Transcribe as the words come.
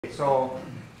So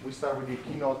we start with the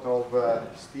keynote of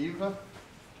Steve.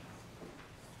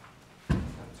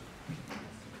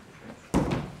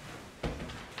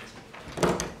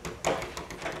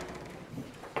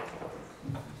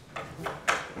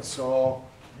 So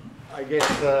I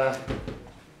guess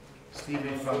Steve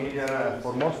is familiar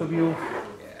for most of you.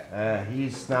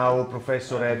 He's now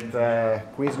professor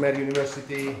at Queen's Mary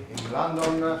University in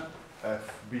London.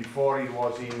 Before he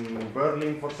was in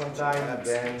Berlin for some time,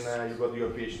 then you got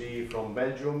your PhD from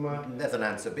Belgium.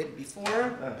 Netherlands a bit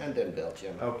before, and then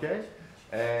Belgium. Okay.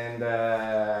 And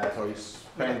so he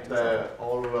spent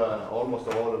almost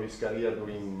all of his career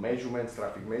doing measurements,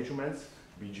 traffic measurements,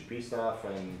 BGP stuff,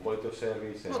 and quality of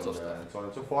service, and so on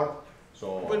and so forth.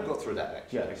 So we'll go through that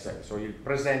next. Yeah, exactly. So he'll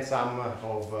present some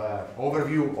of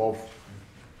overview of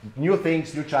new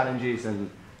things, new challenges, and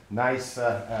nice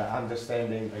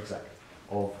understanding exactly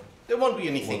of. There won't be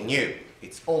anything new.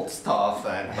 It's old stuff,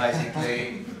 and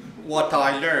basically what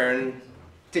I learned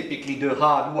typically the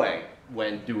hard way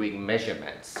when doing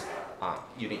measurements.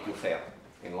 You need to fail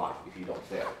in life. If you don't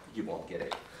fail, you won't get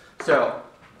it. So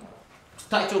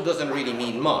title doesn't really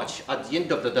mean much. At the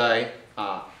end of the day,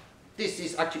 this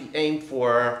is actually aimed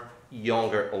for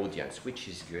younger audience, which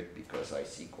is good because I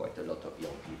see quite a lot of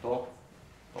young people.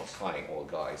 Not fine,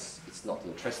 old guys. It's not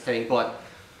interesting, but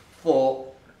for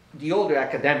the older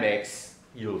academics,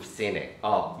 you've seen it.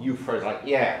 Oh, you've heard like,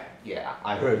 yeah,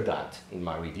 I heard that in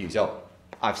my reviews. Oh,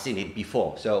 I've seen it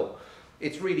before. So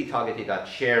it's really targeted at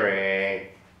sharing,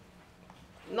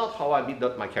 not how I built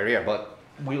up my career, but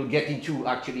we'll get into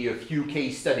actually a few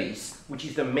case studies, which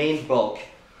is the main bulk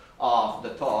of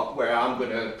the talk, where I'm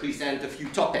going to present a few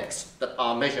topics that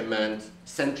are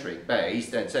measurement-centric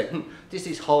based and say, this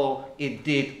is how it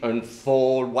did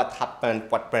unfold, what happened,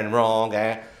 what went wrong,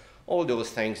 all those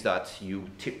things that you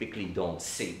typically don't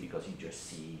see because you just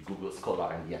see Google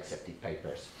Scholar and the accepted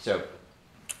papers. So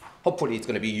hopefully it's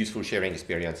going to be a useful sharing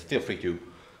experience. Feel free to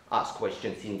ask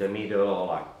questions in the middle or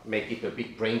like make it a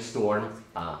big brainstorm.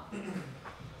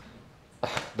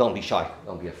 Don't be shy,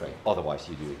 don't be afraid, otherwise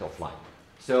you do it offline.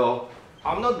 So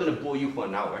I'm not going to bore you for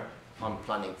an hour. I'm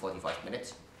planning 45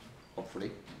 minutes,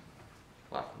 hopefully.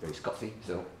 Well, there is coffee,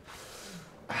 so.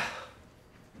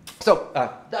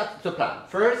 That's the plan.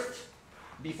 First,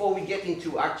 before we get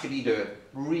into actually the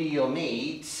real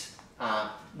meat,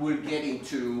 we'll get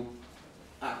into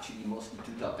actually mostly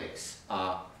two topics.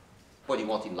 What do you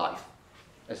want in life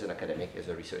as an academic, as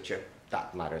a researcher?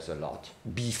 That matters a lot.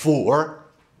 Before,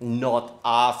 not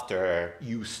after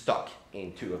you stuck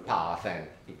into a path and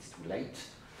it's too late.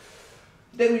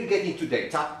 Then we'll get into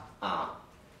data,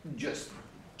 just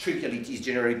trivialities,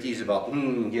 generalities about,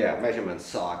 measurements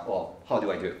suck, or how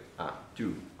do I do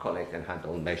to collect and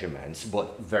handle measurements,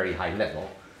 but very high level.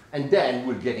 And then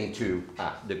we'll get into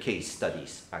the case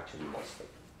studies, actually, mostly.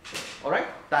 All right,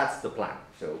 that's the plan.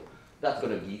 So that's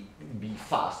going to be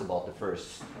fast about the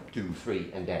first 2,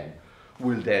 3, and then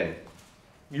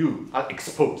I'll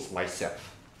expose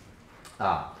myself.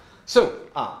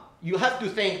 You have to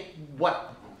think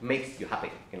what makes you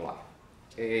happy in life.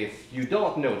 If you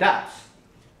don't know that,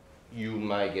 you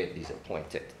might get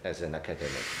disappointed as an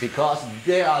academic because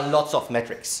there are lots of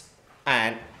metrics.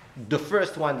 And the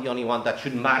first one, the only one that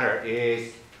should matter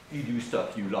is you do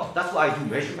stuff you love. That's why I do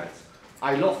measurements.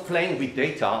 I love playing with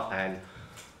data, and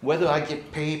whether I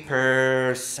get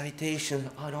papers,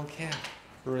 citations, I don't care,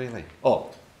 really. Oh,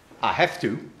 I have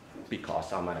to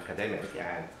because I'm an academic,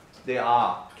 and there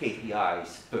are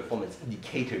KPIs, performance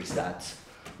indicators that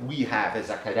we have as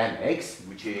academics,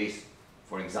 which is,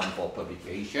 for example,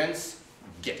 publications,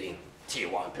 getting tier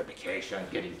 1 publication,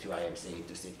 getting to IMC,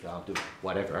 to SITCOM, to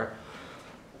whatever,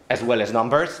 as well as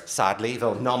numbers. Sadly,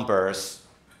 those numbers,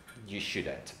 you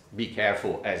shouldn't. Be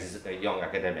careful as a young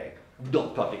academic.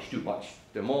 Don't publish too much.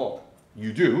 The more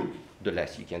you do, the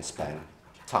less you can spend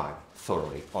time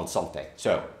thoroughly on something.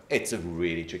 So it's a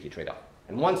really tricky trade-off.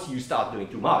 And once you start doing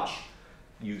too much,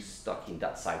 you're stuck in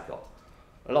that cycle.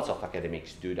 Lots of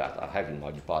academics do that. I have in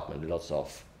my department lots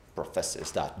of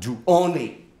professors that do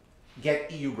only get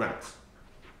EU grants,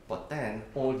 but then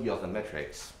all the other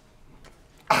metrics,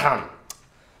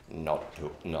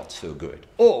 not so good.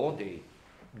 Or they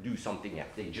do something else.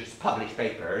 They just publish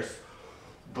papers,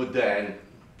 but then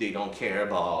they don't care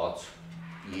about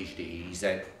PhDs.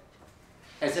 And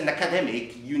as an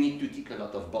academic, you need to tick a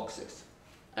lot of boxes,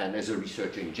 and as a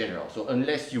researcher in general. So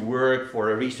unless you work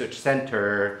for a research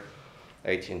center,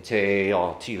 AT&T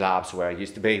or T-Labs, where I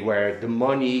used to be, where the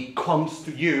money comes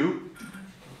to you,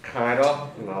 kind of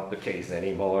not the case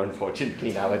anymore,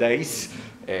 unfortunately, nowadays.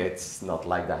 It's not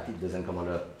like that. It doesn't come on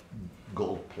a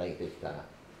gold-plated,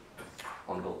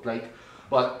 on gold plate.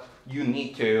 But you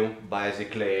need to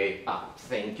basically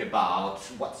think about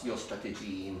what's your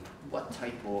strategy, what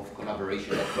type of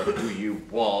collaboration network do you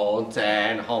want,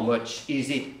 and how much is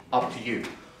it up to you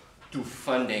to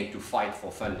fight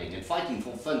for funding. And fighting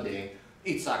for funding,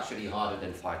 it's actually harder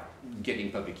than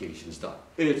getting publications done.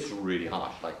 It's really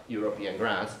hard. Like European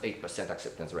grants, 8%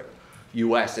 acceptance rate.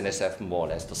 US and SF more or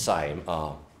less the same.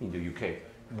 In the UK,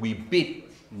 we bit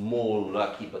more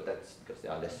lucky, but that's because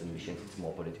there are less submissions, it's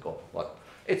more political. But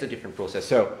it's a different process.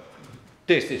 So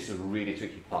this is a really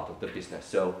tricky part of the business.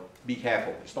 So be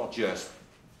careful. It's not just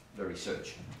the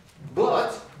research.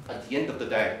 But at the end of the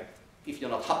day, if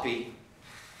you're not happy,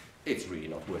 it's really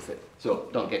not worth it. So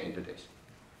don't get into this.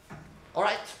 All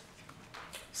right.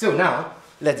 So now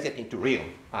let's get into real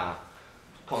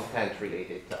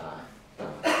content-related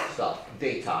stuff.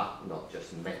 Data, not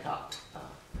just meta.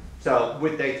 So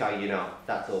with data, you know,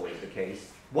 that's always the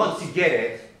case. Once you get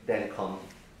it, then comes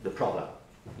the problem.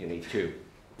 You need to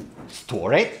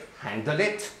store it, handle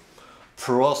it,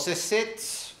 process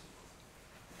it,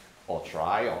 or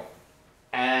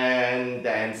and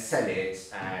then sell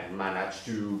it and manage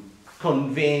to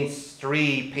convince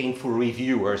 3 painful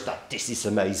reviewers that this is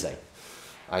amazing.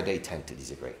 They tend to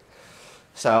disagree.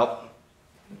 So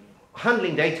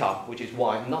handling data, which is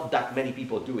why not that many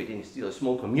people do it in still a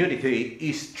small community,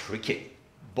 is tricky.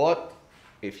 But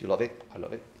if you love it, I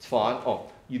love it, it's fun, or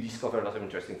you discover a lot of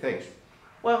interesting things.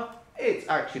 Well, it's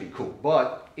actually cool,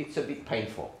 but it's a bit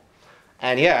painful.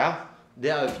 And yeah,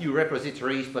 there are a few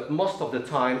repositories, but most of the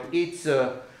time it's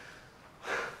I'll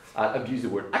abuse the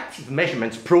word, active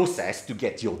measurements process to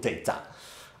get your data.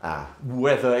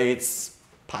 Whether it's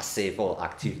passive or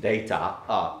active data,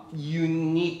 you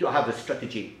need to have a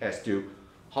strategy as to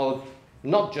how,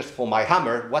 not just for my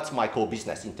hammer, what's my core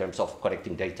business in terms of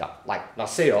collecting data. Like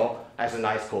Naseo has a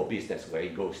nice core business where he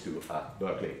goes to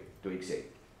Berkeley to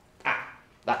exit.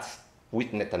 That's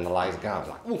witness analyze guys,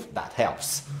 like, oof, that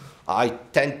helps. I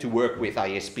tend to work with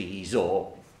ISPs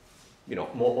or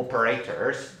more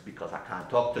operators because I can't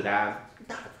talk to them.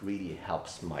 That really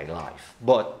helps my life.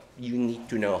 But you need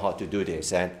to know how to do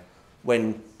this. And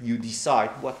when you decide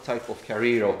what type of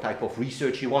career or type of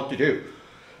research you want to do,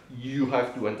 you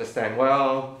have to understand,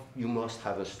 well, you must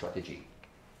have a strategy.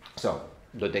 So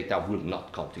the data will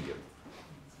not come to you.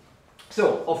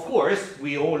 So, of course,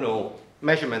 we all know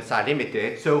measurements are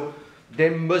limited, so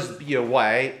there must be a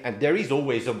way, and there is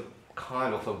always a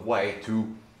kind of a way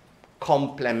to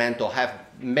complement or have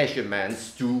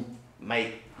measurements to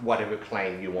make whatever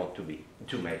claim you want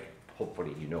to make.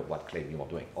 Hopefully you know what claim you are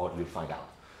doing, or you'll find out.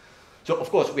 So of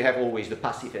course we have always the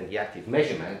passive and the active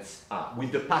measurements.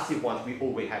 With the passive ones we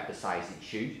always have the size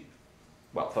issue.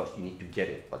 Well, first you need to get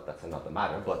it, but that's another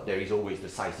matter. But there is always the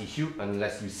size issue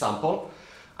unless you sample,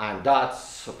 and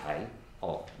that's okay,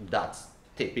 or that's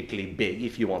typically big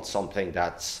if you want something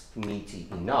that's meaty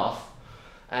enough.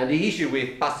 And the issue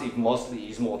with passive mostly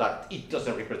is more that it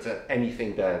doesn't represent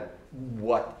anything than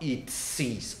what it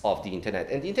sees of the internet.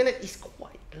 And the internet is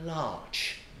quite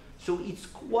large. So it's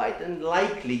quite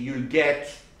unlikely you'll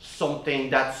get something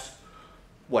that's,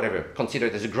 whatever,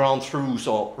 considered as a ground truth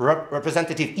or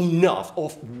representative enough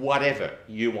of whatever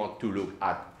you want to look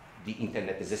at the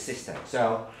internet as a system.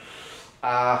 So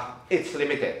it's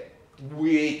limited,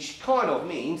 which kind of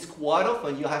means quite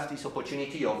often you have this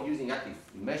opportunity of using active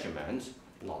measurements,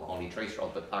 not only trace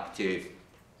route, but active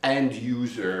end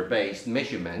user based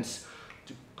measurements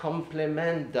to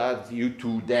complement that you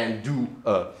to then do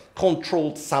a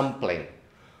controlled sampling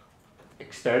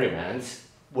experiments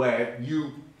where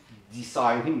you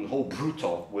decide how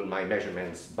brutal will my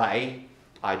measurements be.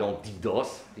 I don't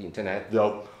DDoS the internet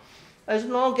though. As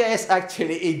long as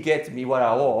actually it gets me what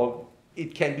I want,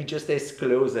 it can be just as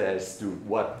close as to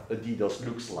what a DDoS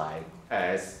looks like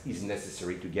as is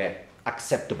necessary to get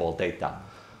acceptable data.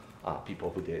 People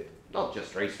who did not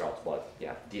just trace routes, but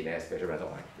yeah, DNS measurements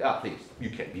are like, please, you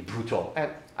can be brutal.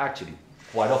 And actually,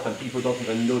 quite often people don't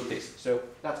even notice, so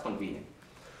that's convenient.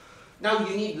 Now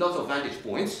you need lots of vantage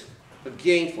points.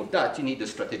 Again, for that, you need the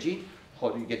strategy. How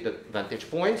do you get the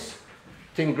vantage points?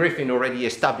 Tim Griffin already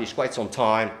established quite some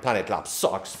time, Planet Lab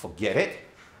sucks, forget it.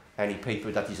 Any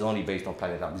paper that is only based on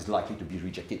Planet Lab is likely to be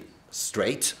rejected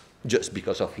straight, just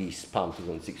because of his Palm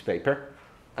 2006 paper.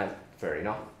 And fair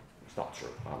enough. It's not true,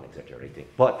 I'm exaggerating.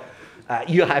 But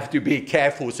you have to be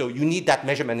careful, so you need that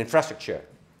measurement infrastructure,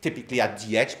 typically at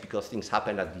the edge, because things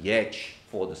happen at the edge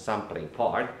for the sampling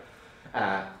part.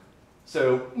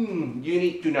 So you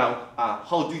need to know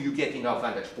how do you get enough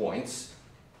vantage points.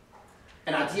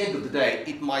 And at the end of the day,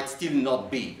 it might still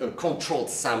not be a controlled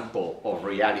sample of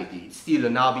reality. It's still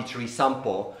an arbitrary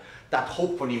sample that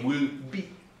hopefully will be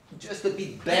just a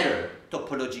bit better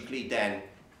topologically than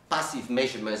passive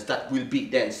measurements that will be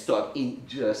then stored in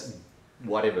just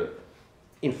whatever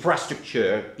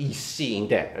infrastructure is seeing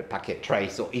there, a packet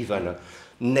trace or even a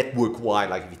network-wide,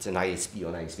 like if it's an ISP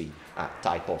or an ISP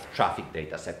type of traffic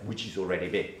data set, which is already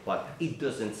big, but it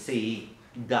doesn't see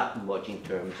that much in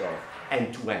terms of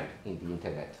end-to-end in the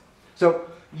internet. So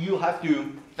you have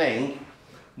to think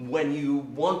when you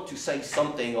want to say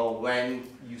something or when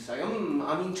you say,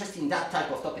 I'm interested in that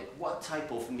type of topic, what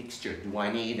type of mixture do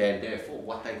I need, and therefore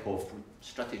what type of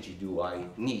strategy do I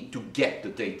need to get the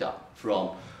data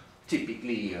from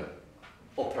typically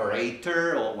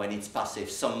operator, or when it's passive,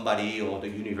 somebody or the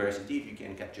university if you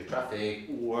can capture traffic,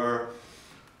 or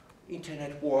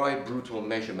internet-wide brutal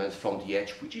measurements from the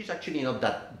edge, which is actually not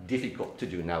that difficult to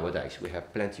do nowadays. We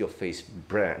have plenty of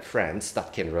friends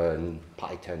that can run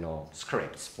Python or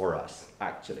scripts for us,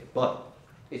 actually, but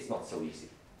it's not so easy.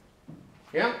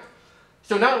 Yeah?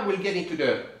 So now we'll get into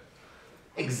the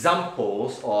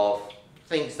examples of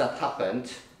things that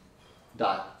happened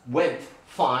that went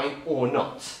fine or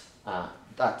not.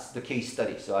 That's the case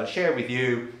study. So I'll share with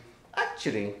you,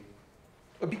 actually,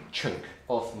 a big chunk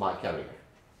of my career.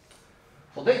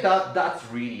 For data, that's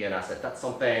really an asset. That's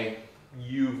something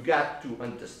you've got to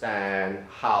understand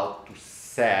how to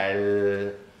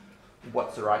sell,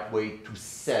 what's the right way to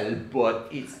sell, but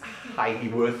it's highly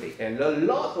worth it. And a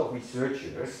lot of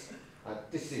researchers,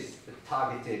 this is a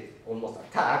targeted, almost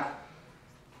attack,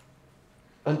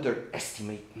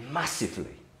 underestimate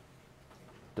massively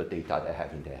the data they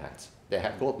have in their hands. They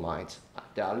have gold mines.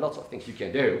 There are lots of things you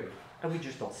can do, and we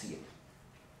just don't see it.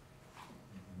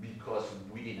 Because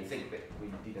we didn't think of it, we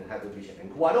didn't have the vision.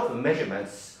 And quite often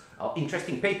measurements,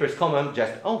 interesting papers come and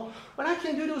just, oh, well, I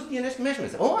can do those DNS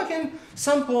measurements. Oh, I can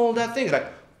sample that thing. Like,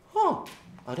 oh,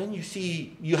 and then you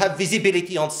see, you have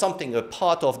visibility on something, a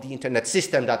part of the internet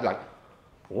system that like,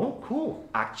 oh, cool,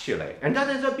 actually. And that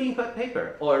ends up being a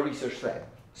paper or a research thread.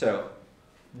 So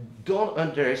don't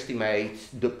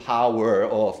underestimate the power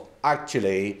of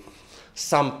actually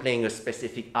sampling a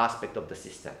specific aspect of the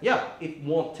system. Yeah, it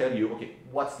won't tell you, okay,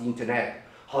 what's the internet?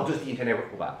 How does the internet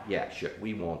work? Well, yeah, sure,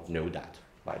 we won't know that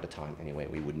by the time anyway,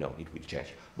 we would know, it will change.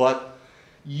 But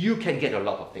you can get a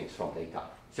lot of things from data.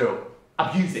 So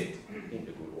abuse it in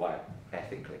the good way,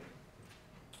 ethically.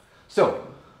 So,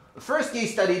 the first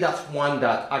case study, that's one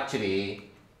that actually,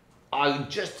 I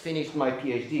just finished my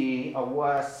PhD. I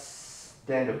was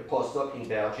then a postdoc in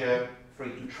Belgium, free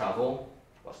to travel,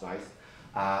 was nice.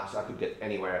 So I could get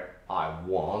anywhere I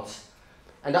want.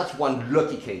 And that's one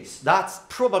lucky case. That's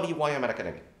probably why I'm an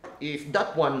academic. If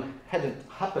that one hadn't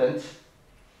happened,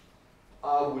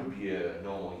 I would be a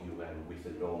normal human with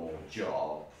a normal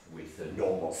job, with a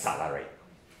normal salary.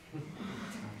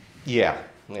 Yeah,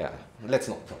 let's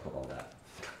not talk about that.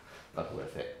 Not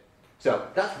worth it. So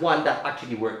that's one that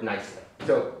actually worked nicely.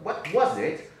 So what was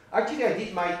it? Actually, I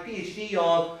did my PhD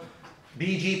on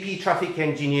BGP traffic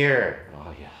engineer.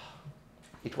 Oh yeah.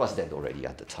 It was dead already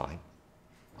at the time.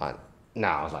 And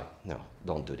now I was like, no,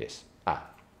 don't do this.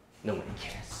 No one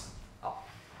cares. Oh.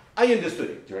 I understood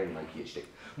it during my PhD.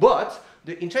 But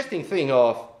the interesting thing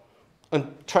of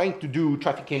trying to do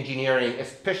traffic engineering,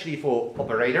 especially for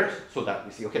operators, so that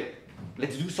we see, okay,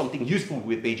 let's do something useful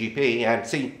with BGP and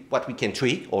see what we can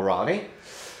tweak or routing.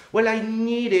 Well, I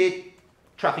needed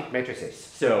traffic matrices.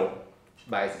 So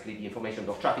basically the information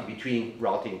of traffic between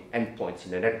routing endpoints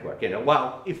in the network. You know,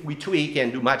 well, if we tweak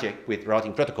and do magic with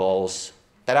routing protocols,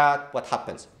 ta-da, what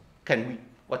happens?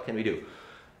 What can we do?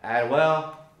 And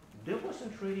well, there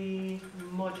wasn't really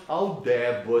much out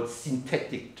there, but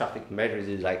synthetic traffic measures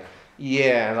is like,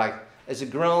 yeah, like as a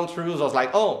ground truth, I was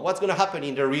like, oh, what's going to happen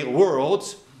in the real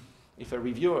world? If a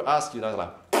reviewer asks you, I was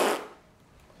like,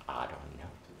 I don't know.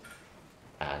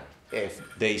 And if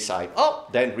they say, oh,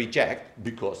 then reject,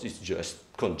 because it's just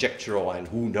conjectural and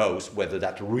who knows whether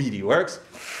that really works.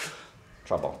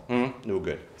 Trouble, no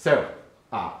good. So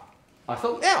I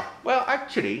thought, yeah, well,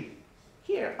 actually,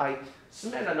 here I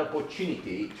smell an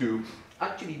opportunity to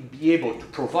actually be able to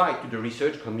provide to the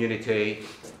research community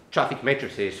traffic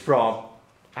matrices from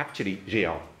actually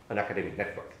Géant, an academic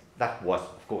network. That was,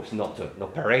 of course, not an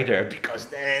operator, because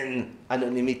then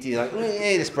anonymity, like,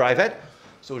 it's private.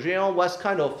 So Géant was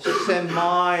kind of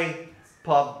semi-public,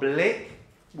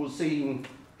 we'll see,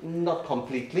 not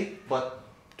completely, but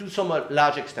to some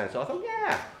large extent. So I thought,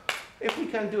 yeah, if we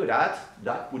can do that,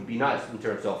 that would be nice in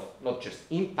terms of not just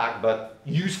impact, but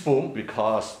useful,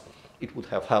 because it would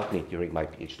have helped me during my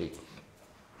PhD.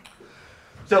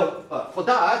 So for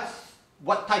that,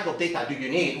 what type of data do you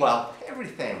need? Well,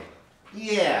 everything.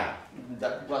 Yeah,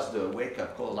 that was the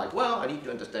wake-up call, like, well, I need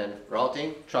to understand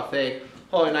routing, traffic,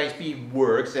 how an ISP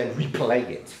works, and replay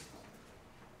it.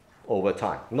 over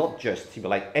time, not just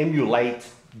simulate, emulate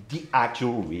the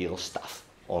actual real stuff,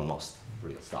 almost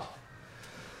real stuff.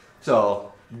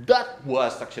 So that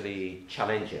was actually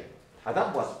challenging. And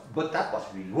that was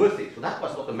really worth it. So that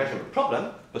was not a measurement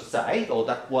problem per se, or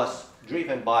that was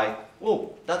driven by,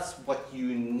 oh, that's what you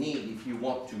need if you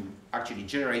want to actually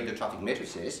generate the traffic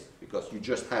matrices, because you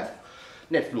just have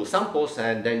net flow samples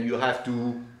and then you have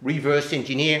to reverse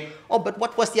engineer, oh, but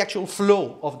what was the actual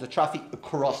flow of the traffic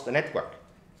across the network?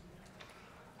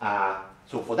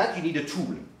 So for that you need a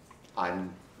tool,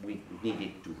 and we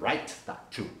needed to write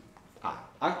that tool.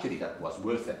 Actually that was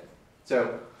worth it.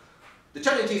 So the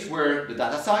challenges were the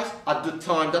data size. At the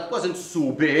time that wasn't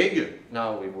so big.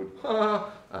 Now we would,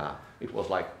 it was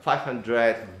like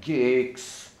 500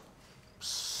 gigs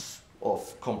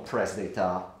of compressed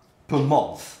data per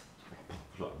month.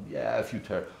 Yeah, a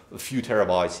few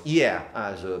terabytes. Yeah,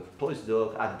 as a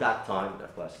postdoc at that time,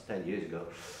 that was 10 years ago,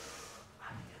 I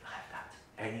didn't have that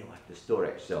anyway, the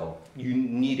storage. So you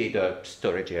needed a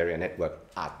storage area network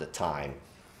at the time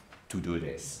to do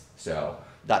this. So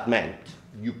that meant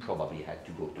you probably had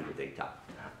to go to the data,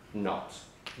 not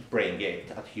bring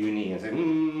it at uni and say,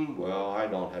 well, I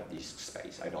don't have this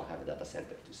space, I don't have a data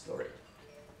center to store it.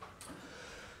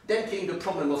 Then came the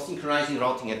problem of synchronizing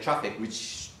routing and traffic,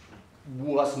 which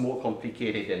was more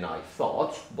complicated than I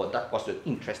thought, but that was an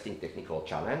interesting technical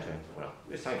challenge. And well,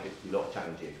 we're scientists, we love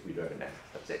challenges, we learn that,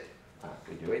 that's it,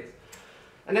 we do it.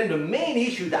 And then the main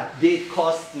issue that did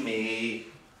cost me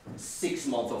 6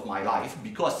 months of my life,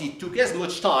 because it took as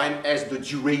much time as the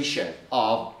duration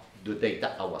of the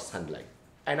data I was handling.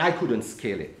 And I couldn't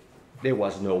scale it. There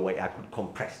was no way I could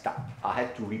compress that. I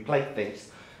had to replay things,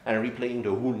 and replaying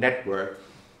the whole network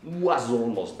was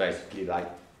almost basically like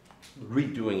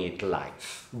redoing it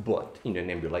live, but in an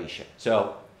emulation.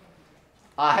 So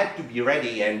I had to be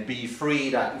ready and be free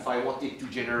that if I wanted to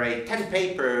generate 10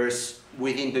 papers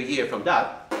within the year from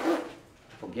that,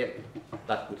 forget it.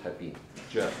 That would have been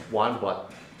just one,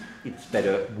 but it's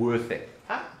better worth it.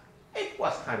 It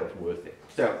was kind of worth it.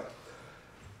 So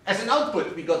as an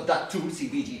output, we got that tool,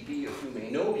 CBGP, if you may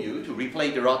know you, to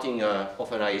replay the routing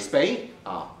of an ISP.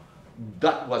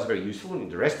 That was very useful in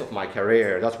the rest of my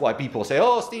career. That's why people say,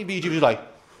 oh, Steve, BGP is like,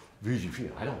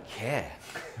 BGP, I don't care.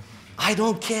 I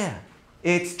don't care.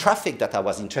 It's traffic that I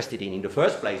was interested in the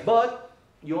first place. But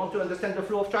you want to understand the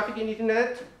flow of traffic in the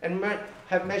internet and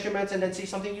have measurements and then see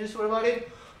something useful about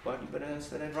it? Well, you better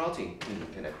understand routing in the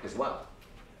internet as well.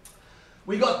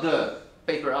 We got the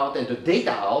paper out and the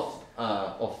data out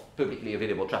of publicly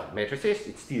available traffic matrices.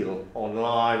 It's still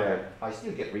online, and I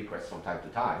still get requests from time to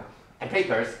time. And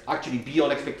papers actually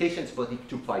beyond expectations, but it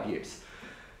took 5 years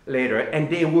later,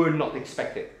 and they were not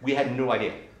expected. We had no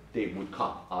idea they would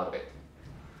come out of it.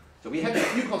 So we had a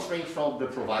few constraints from the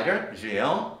provider,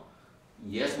 GL.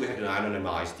 Yes, we had to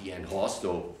anonymize the end host,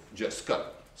 so just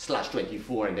cut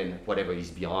 /24 and then whatever is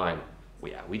behind.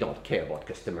 We don't care about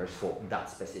customers for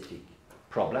that specific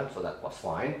problem, so that was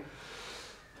fine.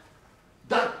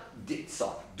 That did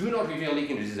solve. Do not reveal leak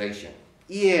initialization.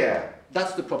 Yeah,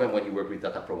 that's the problem when you work with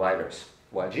data providers.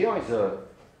 Well, GR is a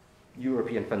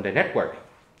European funded network,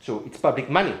 so it's public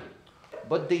money.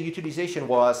 But the utilization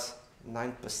was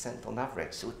 9% on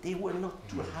average, so they were not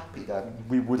too happy that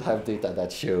we would have data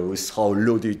that shows how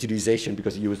low the utilization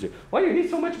because you use it. Why do you need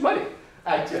so much money?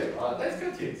 Actually, that's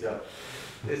good. So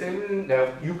they say,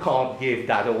 no, you can't give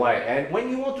that away. And when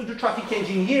you want to do traffic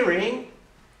engineering,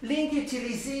 link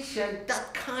utilization,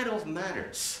 that kind of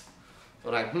matters. So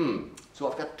like,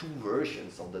 so I've got 2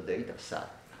 versions of the data set.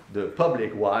 The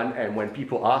public one, and when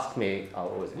people ask me, I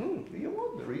always, do you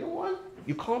want the real one?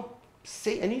 You can't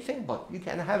say anything, but you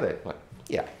can have it. But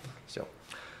yeah, so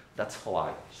that's how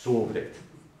I solved it.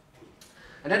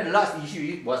 And then the last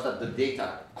issue was that the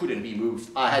data couldn't be moved.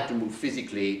 I had to move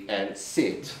physically and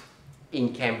sit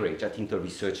in Cambridge at Intel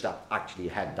Research that actually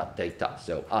had that data.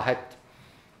 So I had,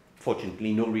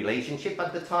 fortunately, no relationship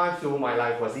at the time, so my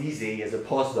life was easy as a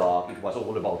postdoc. It was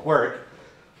all about work.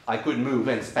 I could move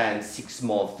and spend 6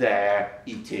 months there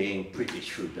eating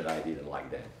British food that I didn't like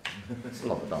then. It's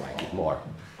not that I like it more.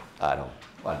 I don't,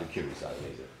 well, the curious are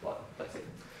later, but that's it.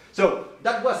 So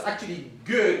that was actually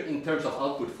good in terms of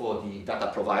output for the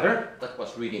data provider. That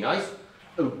was really nice.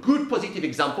 A good positive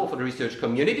example for the research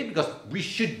community, because we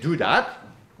should do that,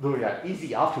 do that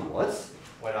easy afterwards.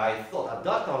 When I thought at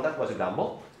that time that was a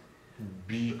gamble,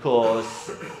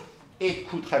 because it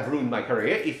could have ruined my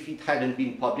career if it hadn't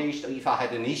been published, if I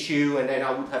had an issue, and then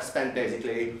I would have spent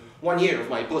basically 1 year of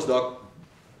my postdoc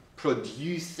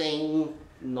producing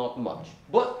not much.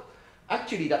 But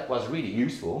actually that was really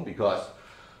useful because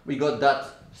we got that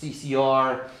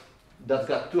CCR that's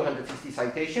got 260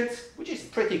 citations, which is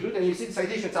pretty good. And you see the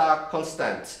citations are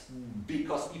constant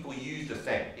because people use the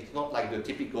thing. It's not like the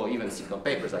typical even single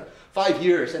papers, like 5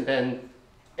 years and then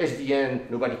SDN,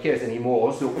 nobody cares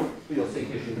anymore, so your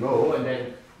citation go, and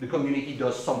then the community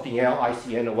does something else,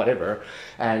 ICN or whatever.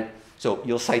 And so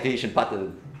your citation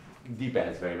pattern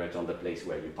depends very much on the place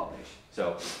where you publish.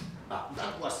 So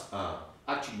that was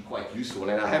actually quite useful,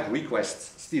 and I have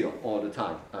requests still all the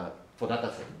time for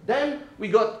that. Then we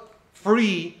got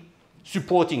free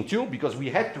supporting tool because we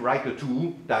had to write a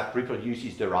tool that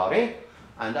reproduces the routing,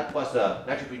 and that was the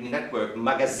Natural Network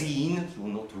magazine, so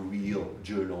not a real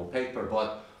journal paper,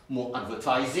 but more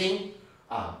advertising.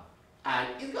 And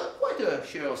it got quite a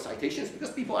share of citations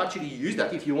because people actually use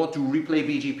that. If you want to replay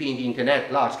BGP in the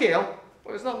internet large scale,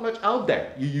 well, there's not much out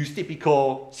there. You use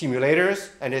typical simulators,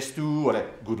 NS2, whatever.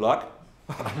 Good luck.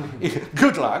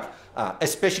 Good luck,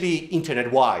 especially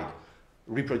internet-wide.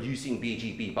 Reproducing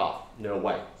BGP path, no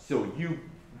way. So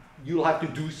you'll have to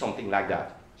do something like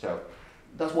that. So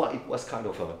that's why it was kind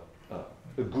of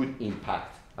a good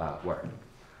impact work.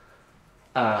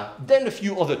 Then a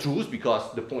few other tools,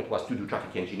 because the point was to do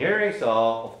traffic engineering. So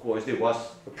of course there was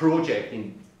a project,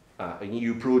 a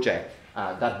new project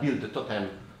that built the Totem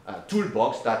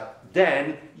Toolbox that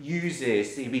then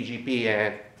uses CBGP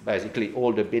and basically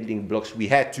all the building blocks we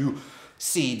had to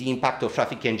see the impact of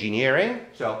traffic engineering.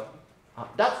 So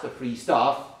that's the free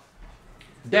stuff.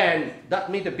 Then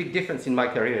that made a big difference in my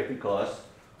career because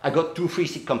I got 2 free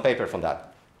sitcom papers from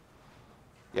that.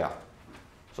 Yeah.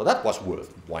 So that was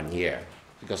worth 1 year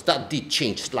because that did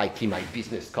change slightly my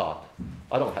business card.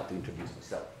 I don't have to introduce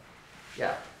myself.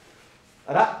 Yeah.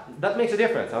 And that makes a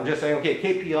difference. I'm just saying, okay,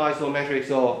 KPIs or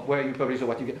metrics or where you publish or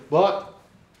what you get. But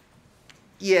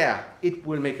yeah, it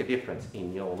will make a difference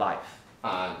in your life.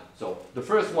 And so the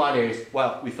first one is,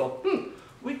 well, we thought,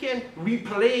 we can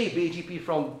replay BGP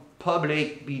from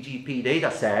public BGP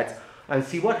data sets and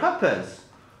see what happens.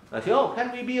 I say, oh,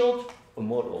 can we build a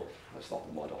model? That's not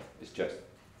a model. It's just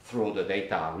throw the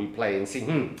data, replay, and see,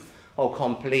 how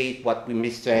complete, what we're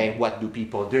missing, what do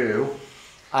people do,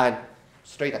 and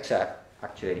straight accept.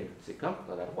 Actually, so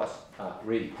that was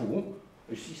really cool.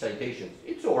 You see citations.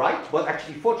 It's all right, but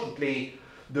actually, fortunately,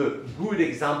 the good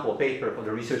example paper for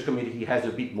the research community has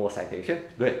a bit more citation.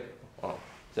 Good.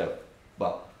 So,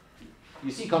 but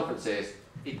you see conferences,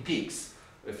 it peaks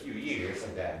a few years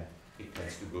and then it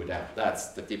tends to go down.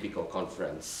 That's the typical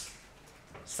conference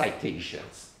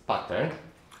citations pattern.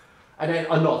 And then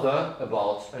another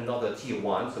tier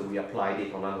 1, so we applied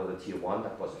it on another tier 1,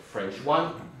 that was a French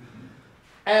one.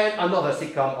 And another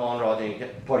sitcom on routing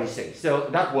policing. So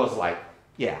that was like,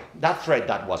 yeah, that thread,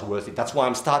 that was worth it. That's why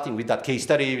I'm starting with that case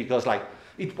study, because like,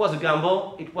 it was a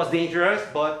gamble, it was dangerous,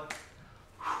 but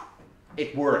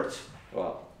it worked.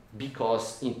 Well,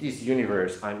 because in this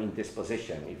universe, I'm in this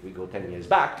position. If we go 10 years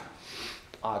back,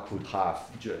 I could have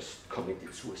just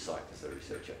committed suicide as a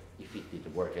researcher if it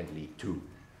didn't work and lead to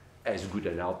as good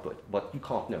an output. But you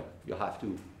can't know. You have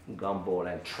to gamble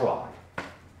and try.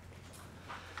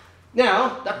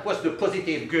 Now, that was the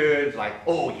positive good, like,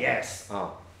 oh yes,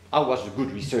 I was a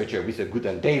good researcher with a good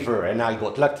endeavor and I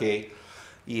got lucky.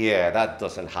 Yeah, that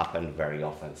doesn't happen very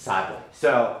often, sadly.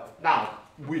 So now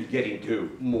we'll get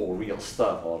into more real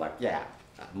stuff, or like, yeah,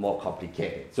 more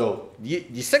complicated. So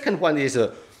the second one is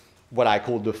what I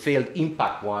call the failed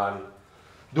impact one.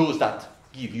 Those that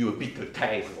give you a bitter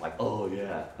taste, like, oh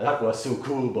yeah, that was so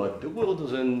cool, but the world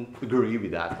doesn't agree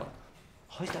with that one.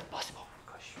 How is that possible?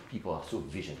 People are so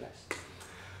visionless.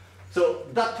 So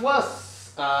that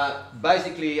was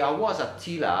basically, I was at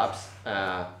T-Labs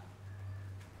a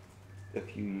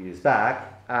few years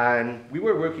back, and we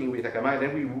were working with Akamai, and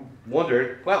then we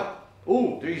wondered, well,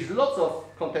 there is lots of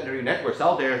container networks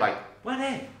out there, like, what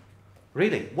the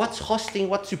really? What's hosting,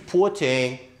 what's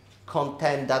supporting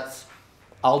content that's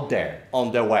out there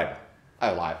on the web?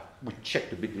 We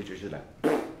checked the big literature, like,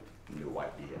 no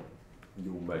idea.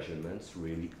 No measurements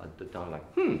really at the time,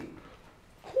 like,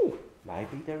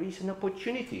 maybe there is an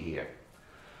opportunity here.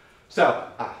 So,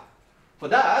 for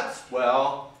that,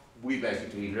 well, we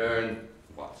basically learned,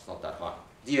 well, it's not that hard,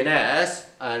 DNS,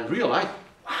 and realized,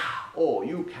 wow,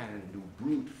 you can do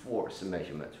brute force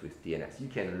measurements with DNS. You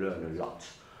can learn a lot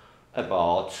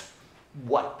about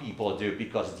what people do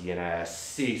because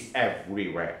DNS is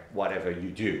everywhere, whatever you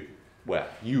do. Well,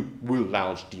 you will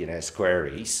launch DNS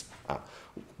queries,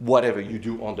 whatever you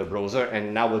do on the browser,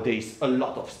 and nowadays a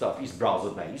lot of stuff is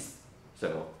browser-based.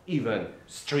 So even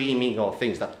streaming or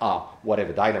things that are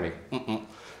whatever dynamic,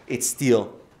 it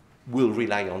still will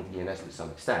rely on DNS to some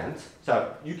extent.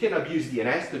 So you can abuse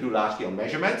DNS to do large-scale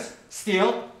measurements,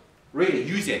 still really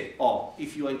use it. Or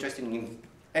if you're interested in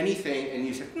anything, and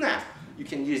you say, nah, you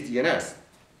can use DNS.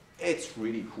 It's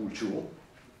really cool tool.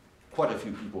 Quite a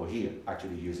few people here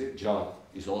actually use it. John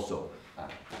is also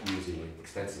using it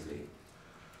extensively.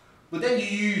 But then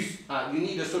you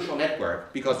need a social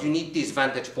network because you need these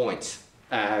vantage points.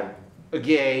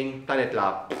 Again, Planet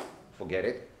Lab, forget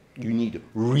it. You need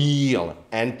real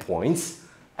endpoints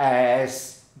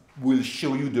as will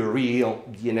show you the real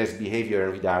DNS behavior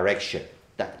and redirection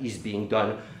that is being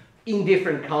done in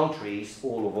different countries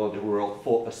all over the world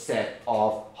for a set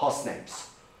of host names,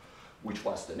 which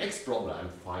was the next problem,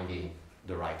 finding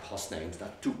the right host names.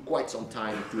 That took quite some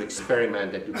time to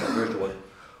experiment and to converge one.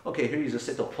 Okay, here is a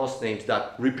set of host names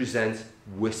that represents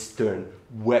Western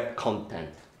web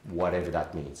content, whatever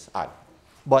that means.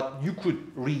 But you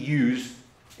could reuse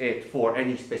it for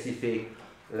any specific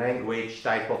language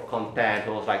type of content,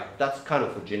 or like that's kind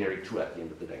of a generic tool at the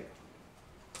end of the day.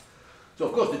 So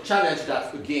of course the challenge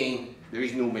that again there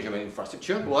is no measurement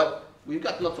infrastructure, but we've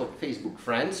got lots of Facebook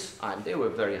friends and they were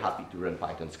very happy to run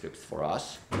Python scripts for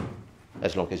us,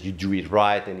 as long as you do it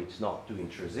right and it's not too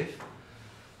intrusive.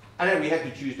 And then we had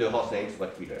to choose the host names,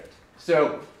 what we learned.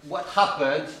 So what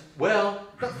happened? Well,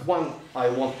 that's one I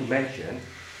want to mention.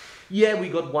 Yeah, we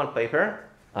got one paper,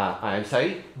 I am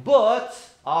sorry, but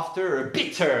after a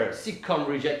bitter SIGCOMM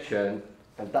rejection,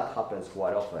 and that happens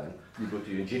quite often, you go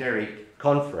to a generic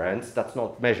conference that's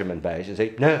not measurement based and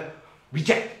say, no,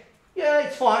 reject. Yeah,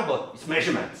 it's fine, but it's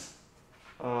measurements.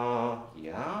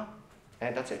 Yeah,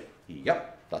 and that's it.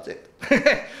 Yep, that's it.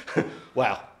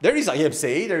 Well, there is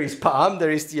IMC, there is PAM,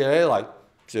 there is TNA, like,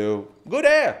 so go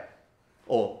there.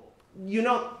 Or you're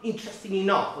not interesting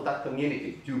enough for that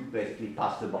community to basically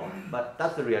pass the ball. But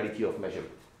that's the reality of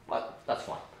measurement. But that's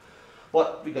fine.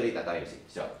 But we got it at IMC.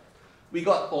 So we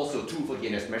got also a tool for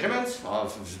DNS measurements.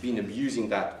 I've been abusing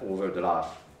that over the last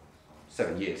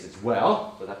 7 years as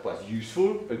well. So that was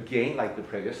useful, again, like the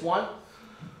previous one.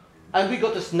 And we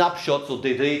got a snapshot of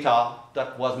the data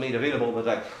that was made available, but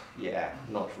like, yeah,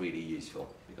 not really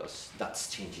useful because that's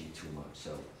changing too much.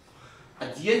 So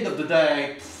at the end of the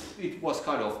day, it was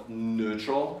kind of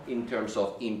neutral in terms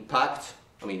of impact.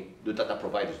 I mean, the data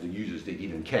providers, the users, they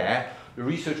didn't care. The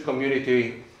research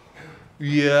community,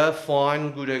 yeah,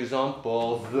 fine, good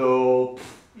example, though,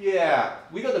 yeah,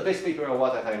 we got the best paper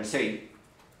award at IMC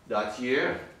that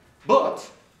year, but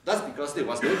that's because there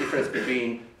was no difference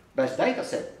between best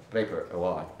dataset paper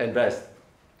award and best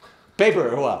paper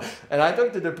award. And I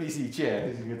talked to the PC chair,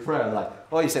 he's a good friend, like,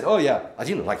 oh, he said, oh yeah, I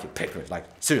didn't like your paper, like,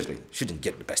 seriously, shouldn't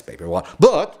get the best paper award,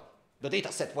 but the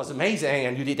data set was amazing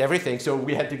and you did everything, so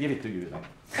we had to give it to you. Like,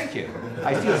 thank you,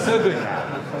 I feel so good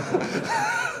now.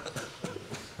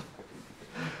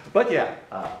 But yeah,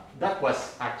 that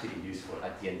was actually useful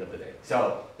at the end of the day.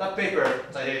 So that paper,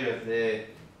 citation,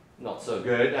 not so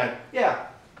good, and yeah,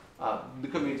 the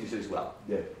community says, well,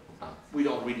 yeah, we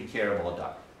don't really care about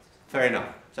that. Fair enough.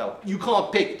 So you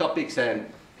can't pick topics and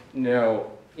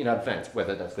know in advance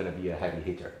whether that's going to be a heavy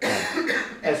hitter.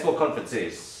 As for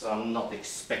conferences, I'm not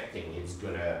expecting it's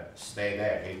going to stay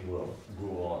there. It will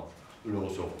go on,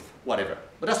 loads of whatever.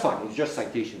 But that's fine. It's just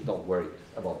citation. Don't worry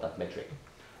about that metric.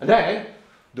 And then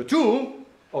the tool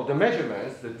of the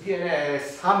measurements, the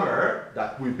DNS hammer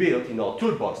that we built in our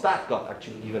toolbox, that got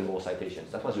actually even more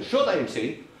citations. That was a short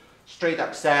IMC, straight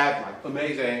accept, like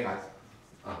amazing, like,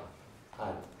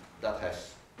 and that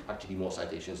has actually more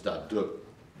citations than the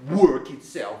work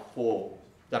itself. For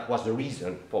that was the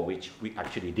reason for which we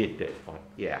actually did this.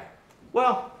 Yeah.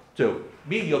 Well, so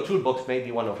build your toolbox,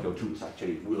 maybe one of your tools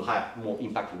actually will have more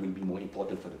impact and will be more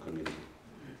important for the community.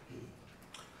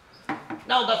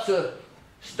 Now that's a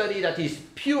study that is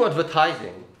pure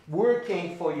advertising,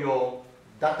 working for your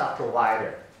data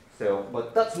provider. So,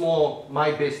 but that's more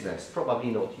my business,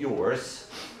 probably not yours.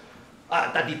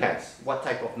 That depends what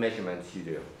type of measurements you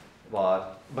do.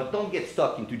 But don't get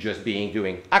stuck into just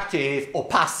doing active or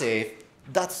passive.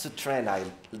 That's a trend I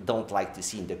don't like to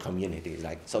see in the community.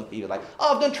 Like some people like,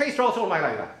 oh, I've done trace routes all my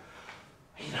life.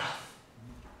 Like, enough.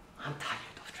 I'm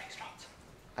tired of trace routes.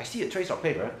 I see a trace route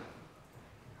paper.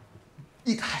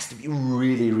 It has to be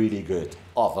really, really good.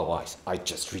 Otherwise, I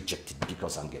just reject it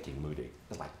because I'm getting moody.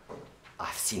 It's like,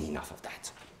 I've seen enough of that.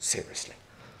 Seriously.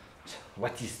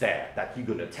 What is there that you're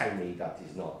going to tell me that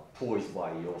is not poised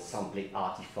by your sampling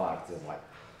artifacts and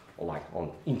or like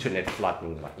on internet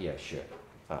flattening? Like, yeah, sure.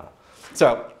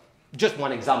 So just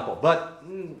one example. But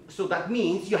so that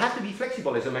means you have to be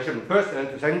flexible as a measurement person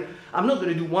to say, I'm not going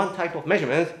to do one type of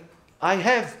measurement. I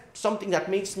have something that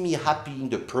makes me happy in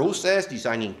the process,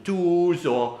 designing tools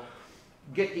or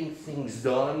getting things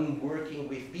done, working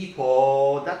with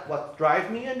people. That's what drives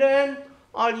me. And then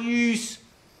I'll use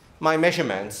my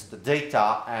measurements, the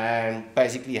data, and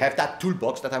basically have that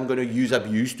toolbox that I'm going to use,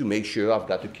 abuse to make sure I've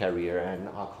got a career and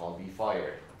I can't be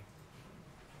fired.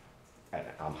 And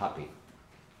I'm happy.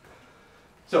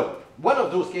 So one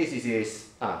of those cases is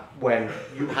when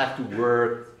you have to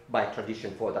work by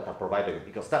tradition for a data provider,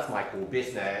 because that's my core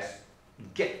business,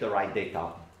 get the right data,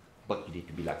 but you need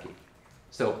to be lucky.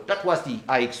 So that was the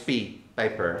IXP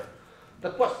paper.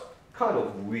 That was kind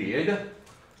of weird.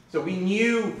 So we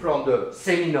knew from the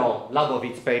seminal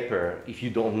Labovitz paper, if you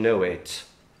don't know it,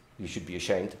 you should be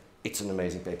ashamed. It's an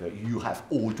amazing paper. You have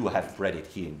all to have read it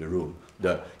here in the room.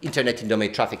 The Internet in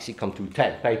Domain Traffic Sequence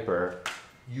 210 paper,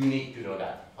 you need to know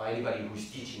that. Anybody who's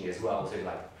teaching as well, say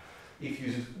like, if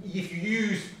you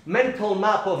use mental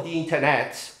map of the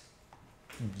Internet,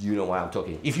 you know what I'm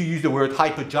talking. If you use the word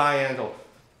hypergiant, or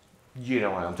you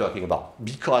know what I'm talking about,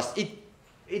 because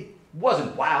it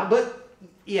wasn't wow, but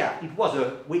yeah, it was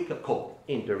a wake-up call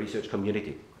in the research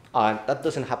community. And that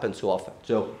doesn't happen so often.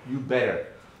 So you better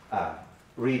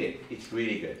read it. It's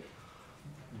really good.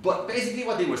 But basically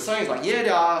what they were saying is like, yeah,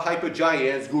 there are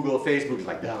hypergiants, Google, Facebook, is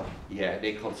like, damn, yeah,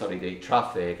 they consolidate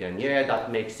traffic. And yeah,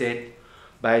 that makes it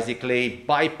basically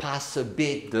bypass a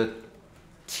bit the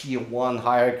tier one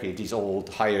hierarchy, this old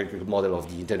hierarchical model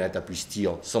of the internet that we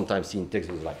still sometimes see in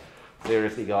textbooks. Like,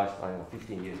 seriously guys, I don't know,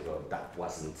 15 years ago, that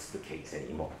wasn't the case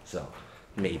anymore. So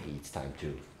maybe it's time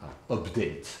to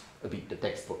update a bit the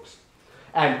textbooks.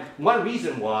 And one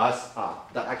reason was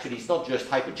that actually it's not just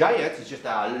hypergiants, it's just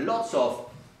there are lots of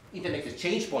internet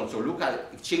exchange points or local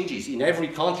exchanges in every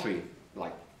country.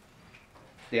 Like,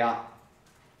 there are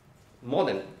more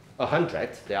than 100,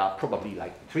 there are probably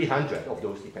like 300 of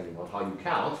those, depending on how you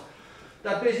count,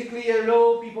 that basically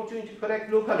allow people to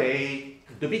interconnect locally,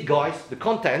 the big guys, the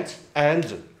content,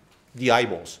 and the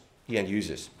eyeballs, the end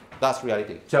users. That's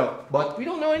reality. So, but we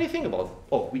don't know anything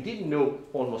about, we didn't know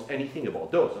almost anything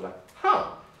about those. So like,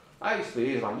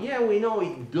 actually, it's like, yeah, we know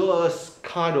it does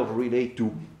kind of relate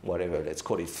to whatever, let's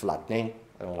call it flattening.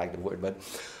 I don't like the word, but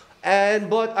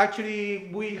actually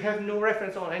we have no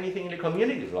reference on anything in the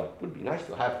community. Like, it would be nice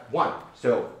to have one.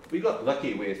 So we got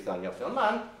lucky with Daniel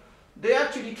Feldman. They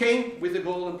actually came with the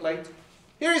golden plate.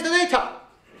 Here is the data.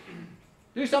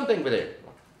 Do something with it.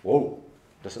 Whoa,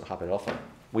 doesn't happen often.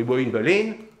 We were in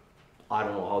Berlin. I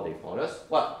don't know how they found us.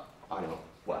 Well, I don't know.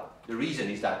 Well, the reason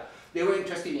is that they were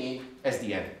interested in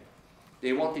SDN.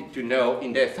 They wanted to know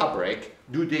in their fabric,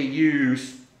 do they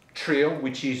use Trill,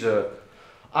 which is a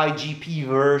IGP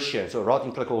version, so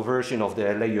routing protocol version of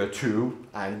their layer 2,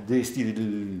 and they still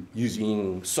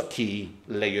using sucky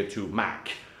layer 2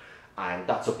 MAC. And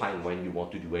that's a pain when you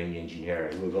want to do any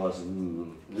engineering, because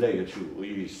layer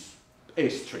 2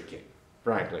 is tricky.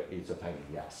 Frankly, it's a pain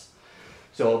in the ass.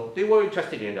 So they were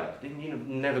interested in that. They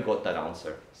never got that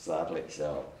answer, sadly,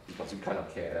 so because we kind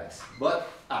of care less. But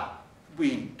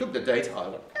we took the data,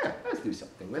 and let's do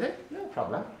something with it, no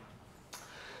problem.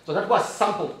 So that was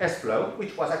sampled S-flow,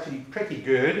 which was actually pretty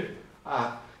good,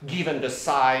 given the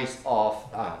size of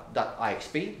that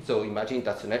IXP. So imagine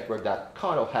that's a network that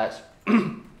kind of has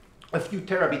a few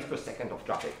terabits per second of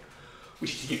traffic,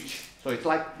 which is huge. So it's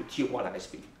like the tier 1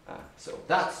 ISP. So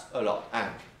that's a lot.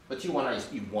 And the tier 1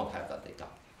 ISP won't have that data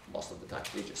most of the time.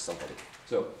 They just sample it.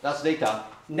 So that's data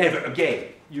never again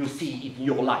you see in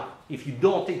your life. If you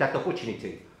don't take that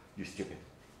opportunity, you're stupid.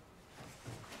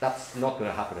 That's not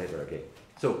going to happen ever again.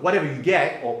 So whatever you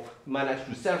get or manage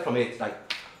to sell from it, it's like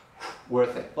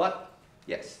worth it. But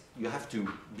yes, you have to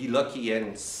be lucky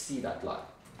and see that light.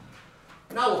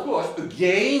 Now, of course,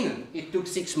 again, it took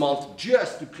 6 months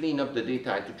just to clean up the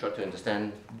data and to try to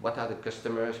understand what are the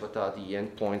customers, what are the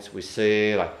endpoints we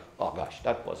say, like, oh gosh,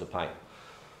 that was a pain.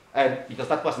 And because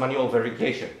that was manual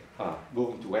verification,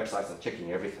 going to websites and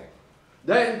checking everything.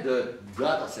 Then the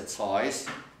data set size,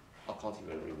 I can't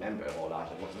even remember how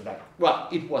large it was. Like, well,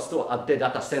 it was still at the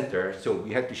data center, so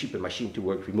we had to ship a machine to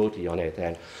work remotely on it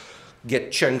and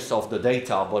get chunks of the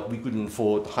data, but we couldn't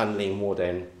afford handling more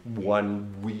than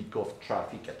 1 week of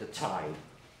traffic at a time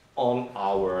on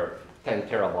our 10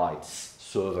 terabytes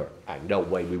server, and no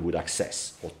way we would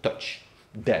access or touch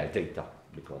their data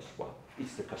because, well,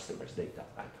 it's the customer's data.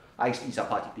 And ISPs are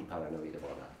particularly paranoid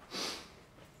about that.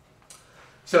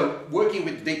 So working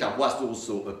with data was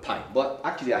also a pain, but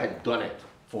actually I had done it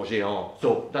for Géant,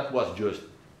 so that was just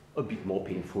a bit more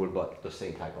painful, but the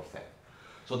same type of thing.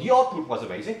 So the output was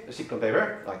amazing, the Silicon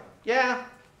paper, like, yeah,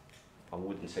 I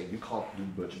wouldn't say you can't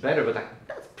do much better, but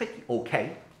that's pretty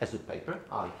okay as a paper.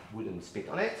 I wouldn't spit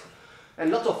on it. And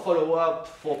lots of follow-up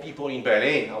for people in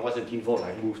Berlin. I wasn't involved,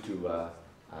 I moved to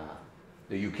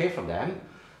the UK from them.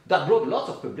 That brought lots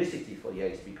of publicity for the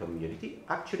ISP community.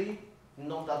 Actually,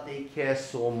 not that they care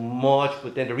so much,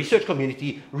 but then the research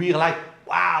community realized,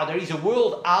 wow, there is a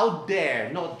world out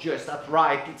there, not just at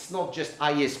right, it's not just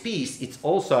ISPs, it's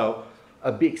also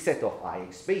a big set of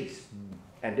IXPs.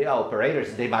 And they are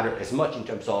operators, they matter as much in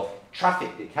terms of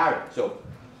traffic they carry. So,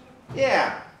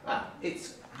 yeah,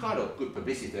 it's kind of good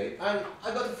publicity. And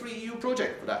I got a free EU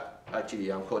project for that.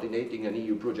 Actually, I'm coordinating an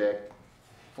EU project,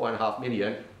 4.5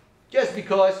 million, just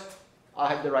because I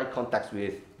have the right contacts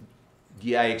with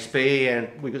the IXP,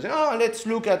 and we can say, oh, let's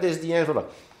look at this SDN.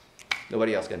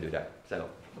 Nobody else can do that. So,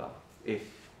 well, if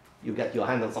you get your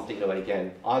hand on something nobody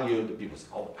can argue, the people say,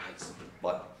 oh, nice.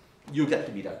 But you get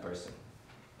to be that person.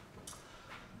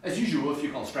 As usual, a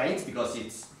few constraints, because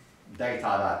it's data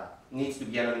that needs to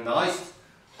be anonymized,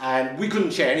 and we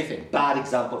couldn't share anything. Bad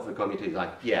example of the community,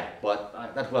 like, yeah,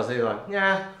 but that was it, like,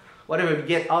 yeah, whatever we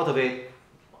get out of it,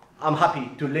 I'm happy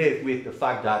to live with the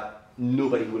fact that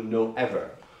nobody will know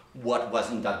ever what was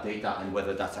in that data and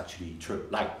whether that's actually true.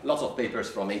 Like, lots of papers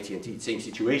from AT&T, same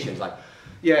situations, like,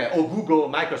 yeah, or Google,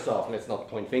 Microsoft, let's not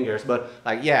point fingers, but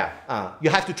like, yeah, you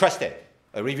have to trust it.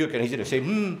 A reviewer can easily say,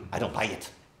 I don't buy it.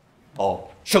 Or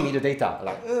show me the data,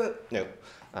 like, no,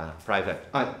 private.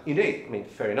 And indeed, I mean,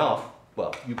 fair enough,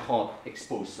 well, you can't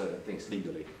expose certain things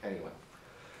legally anyway.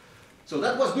 So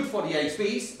that was good for the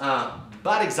ISPs.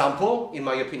 Bad example, in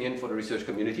my opinion, for the research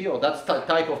community, or that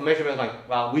type of measurement, like,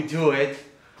 well, we do it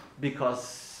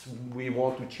because we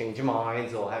want to change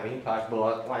minds or have impact,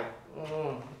 but like,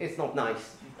 it's not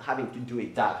nice having to do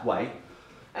it that way.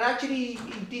 And actually,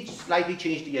 it did slightly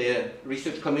change the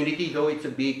research community, though it's a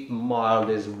bit mild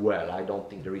as well. I don't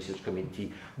think the research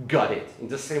community got it. In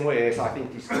the same way as I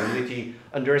think this community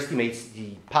underestimates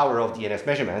the power of DNS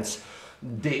measurements,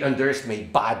 they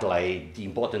underestimate badly the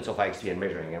importance of IXP and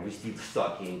measuring, and we're still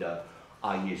stuck in the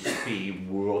ISP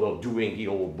world of doing the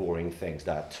old boring things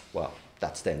that, well,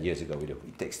 that's 10 years ago.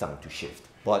 It takes time to shift.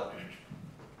 But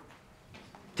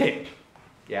tip,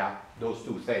 yeah, those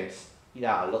two things.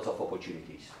 Yeah, lots of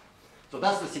opportunities. So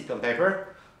that's the sitcom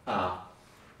paper.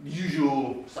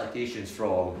 Usual citations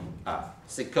from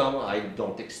sitcom. I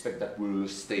don't expect that will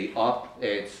stay up.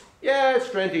 It's, yeah, it's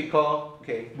trendy car.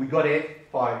 Okay, we got it.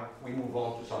 Fine. We move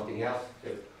on to something else.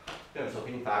 In terms of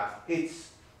impact, it's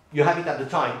you have it at the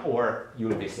time or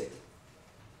you'll miss it.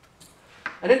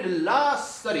 And then the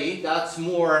last study, that's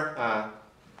more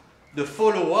the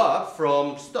follow-up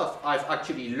from stuff I've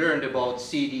actually learned about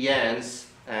CDNs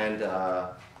and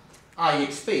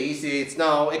IXPs. It's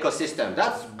now ecosystem.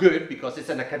 That's good because it's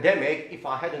an academic. If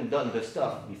I hadn't done the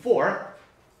stuff before,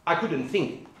 I couldn't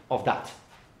think of that.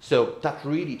 So that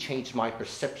really changed my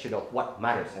perception of what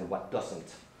matters and what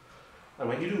doesn't. And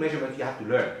when you do measurements, you have to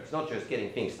learn. It's not just getting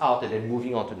things out and then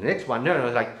moving on to the next one. No,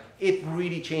 like it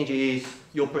really changes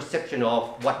your perception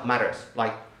of what matters.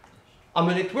 Like, I'm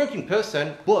a networking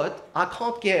person, but I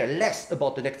can't care less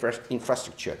about the network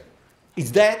infrastructure.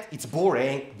 It's dead, it's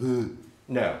boring.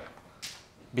 No.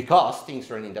 Because things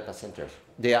run in data centers.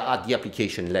 They are at the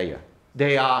application layer.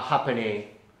 They are happening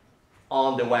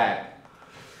on the web,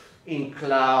 in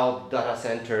cloud, data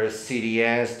centers,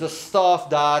 CDNs, the stuff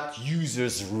that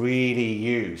users really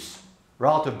use.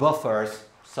 Router buffers,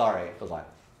 sorry, it was like,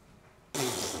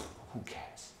 who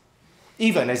cares?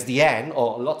 Even SDN,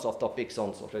 or lots of topics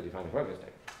on software-defined network.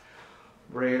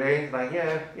 Really? Like,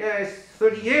 yeah, it's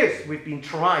 30 years we've been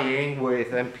trying with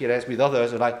MPLS, with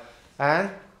others, like, and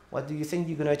what do you think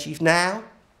you're going to achieve now?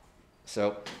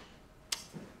 So,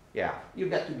 yeah, you've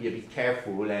got to be a bit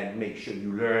careful and make sure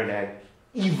you learn and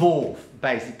evolve,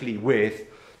 basically, with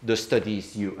the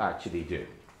studies you actually do.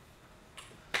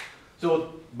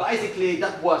 So, basically,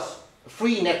 that was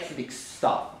free Netflix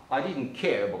stuff. I didn't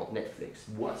care about Netflix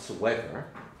whatsoever,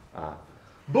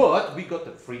 but we got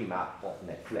a free map of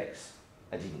Netflix.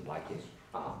 I didn't like it.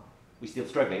 We're still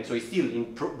struggling, so it's still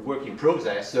in work in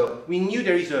progress. So we knew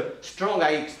there is a strong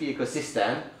IXP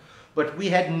ecosystem, but we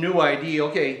had no idea,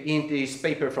 okay, in this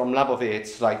paper from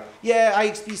Labovitz, like, yeah,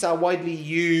 IXPs are widely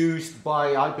used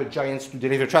by hypergiants to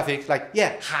deliver traffic. Like,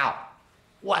 yeah, how?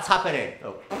 What's happening?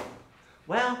 Oh,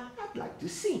 well, I'd like to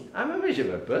see. I'm a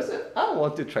measurement person. I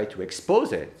want to try to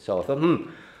expose it. So I thought,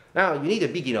 now you need a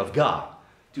big enough guy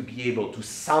to be able to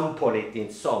sample it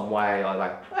in some way. Or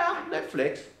like, well,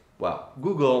 Netflix, well,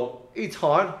 Google, it's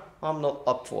hard. I'm not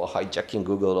up for hijacking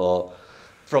Google, or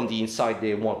from the inside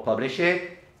they won't publish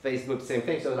it. Facebook, same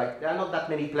thing. So like, there are not that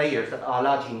many players that are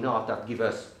large enough that give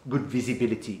us good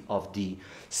visibility of the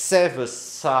server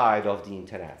side of the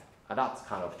internet. And that's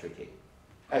kind of tricky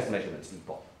as measurements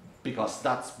people, because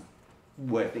that's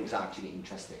where things are actually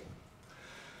interesting.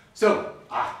 So,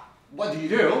 what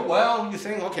do? Well, you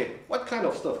think, okay, what kind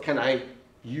of stuff can I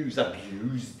use,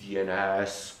 abuse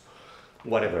DNS,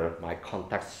 whatever, my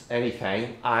contacts,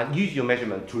 anything, and use your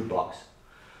measurement toolbox.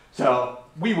 So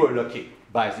we were lucky,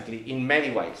 basically, in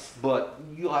many ways, but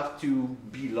you have to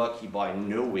be lucky by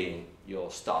knowing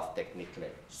your stuff technically.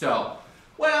 So,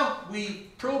 well, we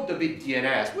probed a bit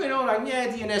DNS. We know, like, yeah,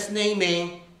 DNS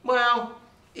naming, well,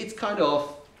 it's kind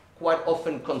of quite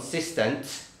often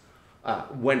consistent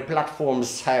when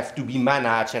platforms have to be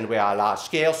managed and we are large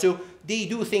scale. So they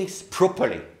do things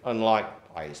properly, unlike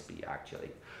ISP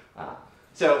actually.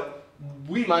 So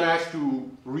we managed to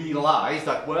realize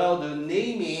that, well, the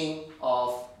naming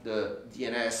of the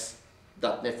DNS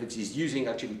that Netflix is using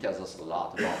actually tells us a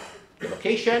lot about the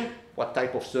location, what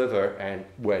type of server, and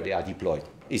where they are deployed.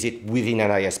 Is it within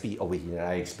an ISP or within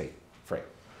an ISP frame?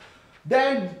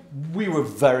 Then we were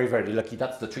very, very lucky.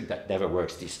 That's the trick that never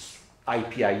works, this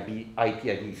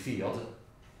IP-ID field,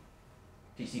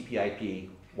 TCP/IP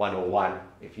 101,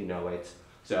 if you know it.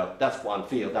 So that's one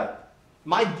field that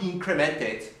might be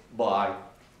incremented by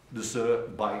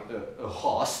a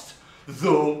host,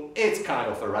 though it's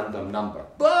kind of a random number.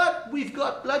 But we've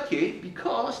got lucky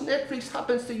because Netflix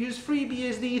happens to use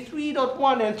FreeBSD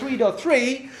 3.1 and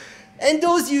 3.3, and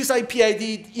those use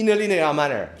IP-ID in a linear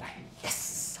manner.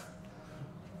 Yes!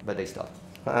 But they stopped.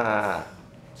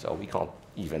 So we can't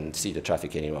even see the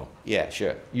traffic anymore. Yeah,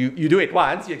 sure. You do it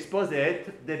once, you expose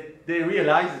it, they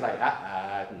realize it's like,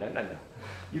 no.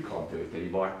 You can't do it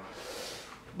anymore.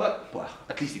 But, well,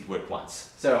 at least it worked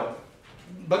once. So,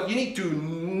 but you need to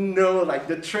know, like,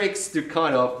 the tricks to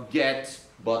kind of get,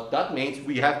 but that means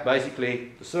we have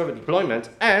basically the server deployment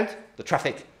and the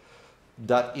traffic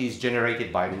that is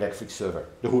generated by the Netflix server,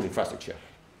 the whole infrastructure.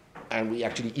 And we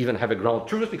actually even have a ground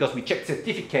truth because we check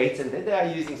certificates, and then they are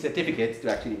using certificates to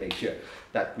actually make sure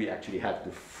that we actually have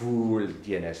the full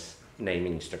DNS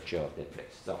naming structure of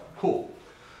Netflix. So, cool.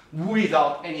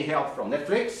 Without any help from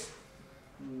Netflix,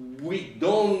 we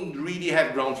don't really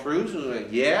have ground truth.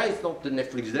 Yeah, it's not the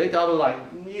Netflix data, but like,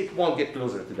 it won't get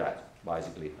closer to that,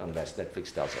 basically, unless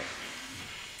Netflix tells us.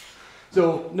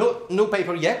 So, no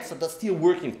paper yet, so that's still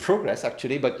work in progress,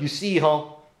 actually, but you see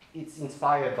how it's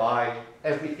inspired by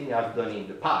everything I've done in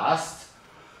the past.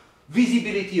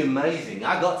 Visibility amazing.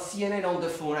 I got CNN on the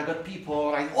phone, I got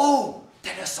people like, oh,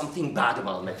 tell us something bad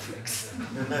about Netflix.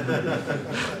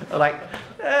 Like,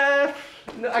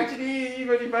 no, actually,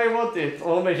 even if I want it,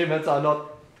 all measurements are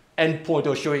not endpoint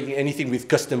or showing anything with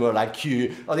customer like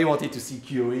Q, or they wanted to see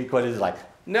Q equal. It's like,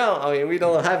 no, I mean, we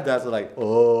don't have that. So like,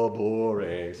 oh,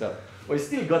 boring. So we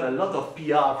still got a lot of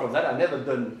PR from that. I've never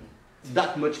done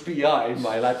that much PR in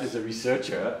my life as a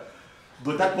researcher,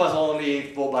 but that was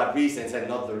only for bad reasons and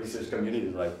not the research community.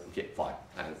 Like, okay, fine.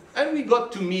 And we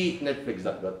got to meet Netflix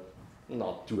that got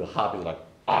not too happy, like,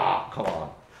 come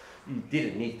on. You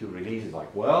didn't need to release it.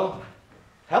 Like, well,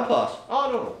 help us.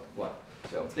 Oh, no. What?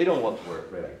 So they don't want to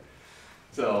work, really.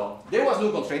 So there was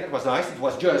no constraint. That was nice. It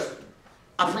was just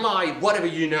apply whatever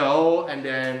you know and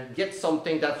then get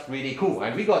something that's really cool.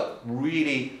 And we got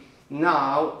really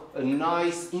now a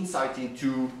nice insight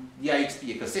into the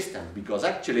IXP ecosystem, because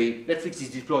actually Netflix is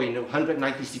deployed in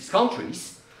 196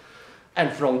 countries.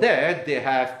 And from there, they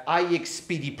have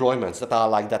IXP deployments that are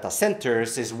like data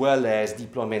centers as well as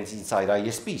deployments inside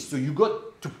ISPs. So you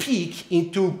got to peek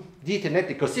into the internet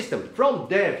ecosystem from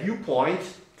their viewpoint,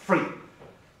 free.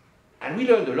 And we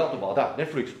learned a lot about that.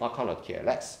 Netflix, I cannot care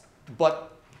less.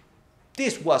 But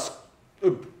this was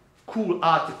a cool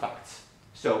artifact.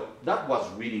 So that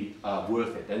was really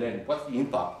worth it. And then what's the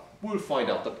impact? We'll find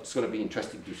out. That's going to be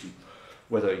interesting to see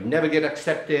whether it never gets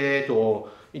accepted or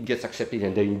it gets accepted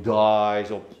and then it dies,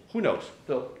 or who knows.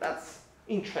 So that's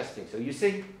interesting. So you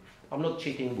see, I'm not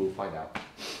cheating, we'll find out.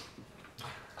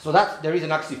 So there is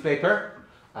an active paper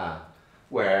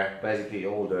where basically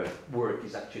all the work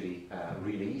is actually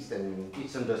released and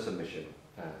it's under submission.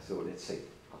 So let's see.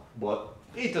 But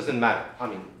it doesn't matter. I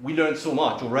mean, we learned so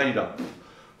much already that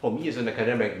for me as an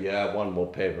academic, yeah, one more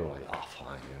paper, like,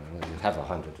 fine, you have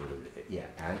 100, yeah.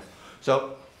 And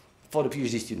so for the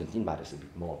PhD student, it matters a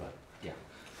bit more, but yeah.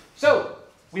 So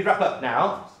we wrap up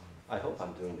now. I hope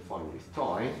I'm doing fine with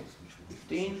time.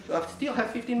 15, so I still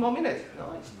have 15 more minutes.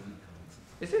 Nice.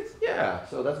 Is it? Yeah,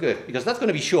 so that's good, because that's going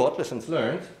to be short, lessons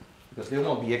learned, because there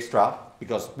won't be extra,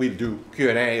 because we'll do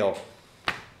Q&A or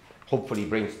hopefully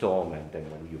brainstorm, and then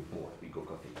when you're bored, we go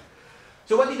coffee.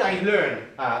 So what did I learn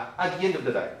at the end of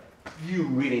the day? You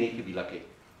really need to be lucky.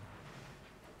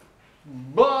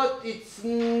 But it's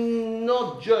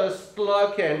not just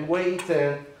luck and wait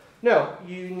and, no,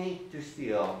 you need to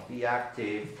still be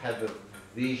active, have a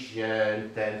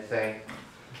vision, and think,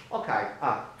 okay,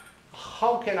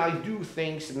 how can I do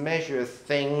things, measure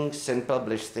things, and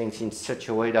publish things in such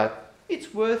a way that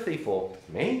it's worthy for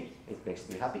me, it makes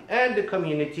me happy, and the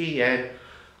community, and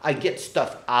I get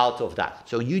stuff out of that.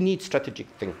 So you need strategic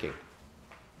thinking.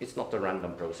 It's not a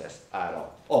random process at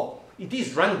all. Oh, it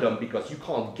is random because you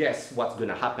can't guess what's going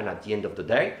to happen at the end of the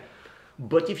day.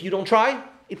 But if you don't try,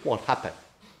 it won't happen,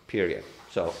 period.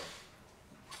 So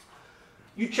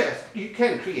you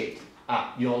can create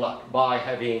your luck by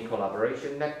having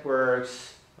collaboration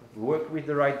networks, work with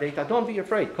the right data. Don't be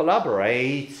afraid,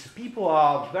 collaborate. People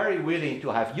are very willing to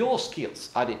have your skills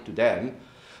added to them,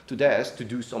 to theirs, to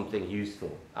do something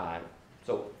useful.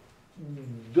 So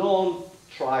don't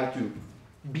try to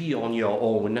be on your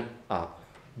own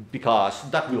because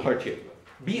that will hurt you.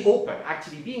 Be open.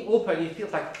 Actually, being open, it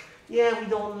feels like, yeah, we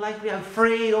don't like, we're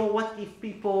afraid, or what if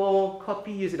people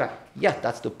copy you? Like, yeah,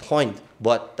 that's the point,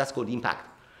 but that's called impact.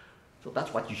 So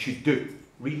that's what you should do.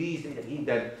 Release it again,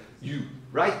 then you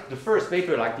write the first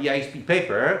paper, like the ISP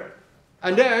paper,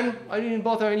 and then I didn't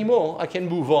bother anymore. I can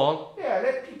move on. Yeah,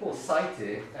 let people cite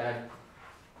it, and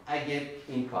I get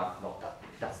impact. Not that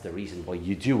that's the reason why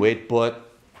you do it, but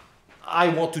I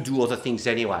want to do other things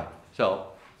anyway. So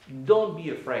don't be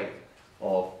afraid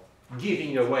of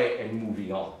giving away and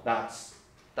moving on. That's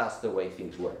the way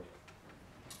things work.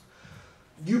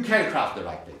 You can craft the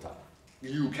right data.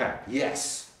 You can,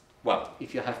 yes. Well,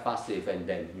 if you have passive, and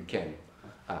then you can.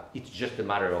 It's just a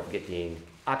matter of getting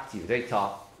active data.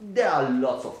 There are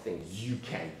lots of things you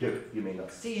can do. You may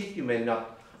not see it, you may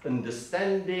not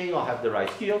understanding or have the right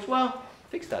skills. Well,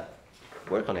 fix that.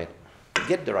 Work on it.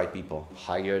 Get the right people,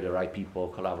 hire the right people,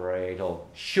 collaborate, or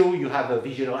show you have a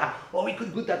vision. Oh, we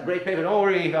could put that great paper. Don't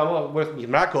worry, I will work with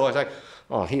Marco. It's like,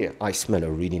 oh, here, I smell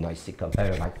a really nice sick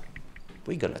paper. Like,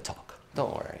 we're gonna talk.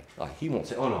 Don't worry. Like, he won't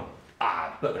say, oh no,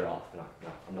 bugger off. No,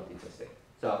 I'm not interested.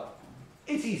 So,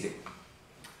 it's easy.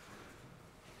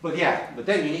 But yeah, but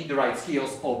then you need the right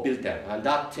skills or build them, and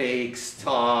that takes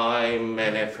time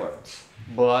and effort.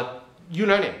 But you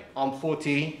learn it. I'm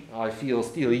 40, I feel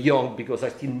still young because I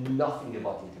still know nothing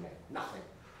about internet, nothing.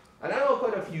 And I know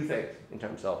quite a few things in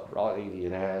terms of routing,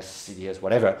 DNS, CDS,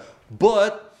 whatever.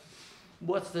 But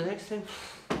what's the next thing?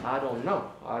 I don't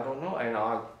know, and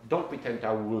I don't pretend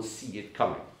I will see it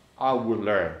coming. I will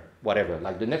learn whatever,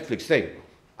 like the Netflix thing.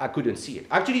 I couldn't see it.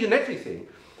 Actually, the Netflix thing,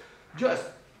 just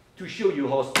to show you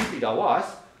how stupid I was,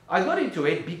 I got into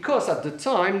it because at the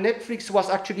time, Netflix was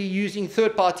actually using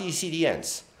third-party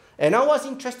CDNs. And I was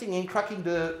interested in cracking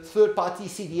the third-party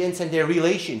CDNs and their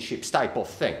relationships type of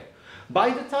thing.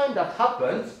 By the time that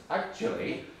happened,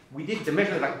 actually, we did the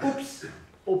measure like, oops,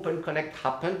 Open Connect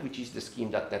happened, which is the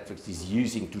scheme that Netflix is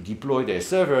using to deploy their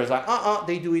servers. Like,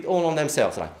 they do it all on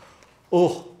themselves. Like,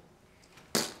 oh,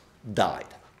 died,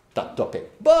 that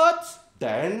topic. But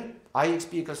then,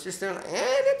 IXP ecosystem and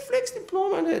Netflix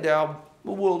deployment, they are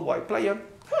a worldwide player.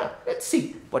 Let's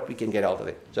see what we can get out of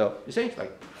it. So, you see,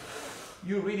 like,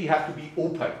 you really have to be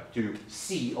open to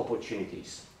see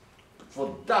opportunities.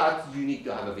 For that, you need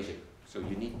to have a vision. So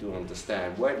you need to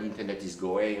understand where the internet is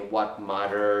going, what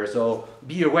matters. So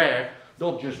be aware,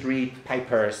 don't just read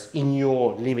papers in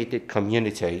your limited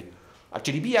community.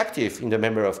 Actually be active in the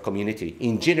member of community,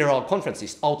 in general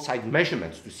conferences, outside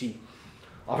measurements to see.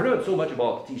 I've learned so much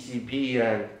about TCP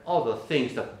and other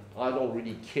things that I don't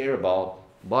really care about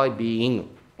by being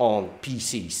on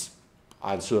PCs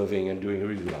and serving and doing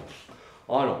really well.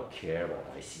 I don't care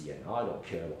about ICN, I don't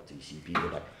care about TCP,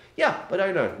 but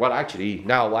I learned. Well, actually,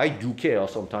 now I do care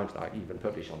sometimes. I even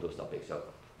publish on those topics. So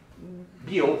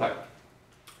be open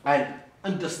and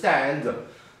understand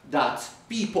that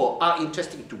people are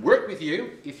interested to work with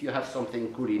you if you have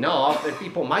something good enough, and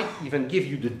people might even give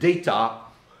you the data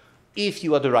if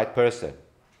you are the right person.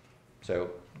 So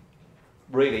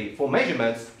really, for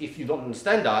measurements, if you don't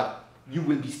understand that, you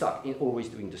will be stuck in always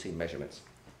doing the same measurements.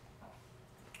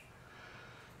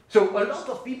 So a lot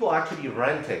of people are actually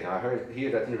ranting. I heard here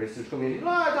that in the research community,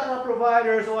 data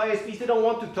providers or ISPs, they don't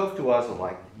want to talk to us. I'm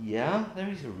like, yeah, there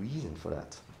is a reason for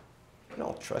that. I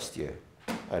don't trust you.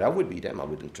 And I would be them, I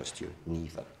wouldn't trust you,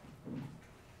 neither.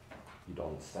 You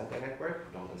don't understand their network,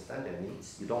 you don't understand their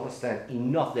needs, you don't understand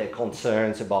enough their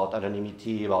concerns about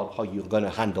anonymity, about how you're going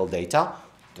to handle data.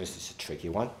 This is a tricky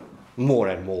one. More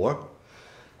and more.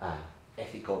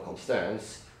 Ethical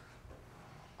concerns.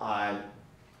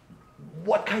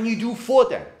 What can you do for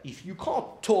them? If you can't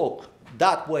talk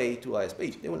that way to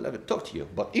ISPs, they will never talk to you.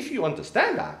 But if you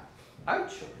understand that,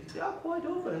 actually, they are quite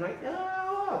open. Like,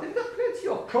 they've got plenty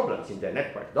of problems in their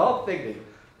network. Don't think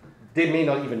they may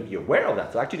not even be aware of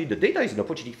that. So actually, the data is an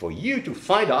opportunity for you to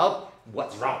find out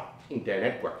what's wrong in their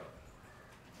network.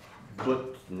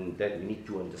 But then you need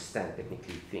to understand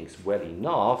technically things well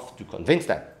enough to convince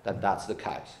them that that's the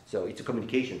case. So it's a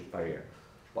communication barrier.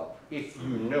 But if you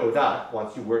know that,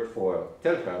 once you work for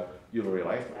telco, you'll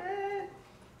realize,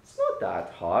 it's not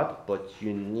that hard, but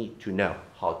you need to know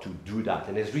how to do that.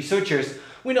 And as researchers,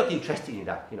 we're not interested in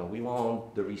that. You know, we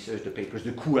want the research, the papers,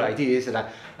 the cool ideas, and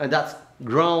that's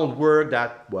groundwork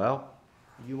that, well,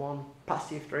 you want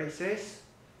passive traces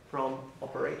from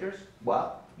operators?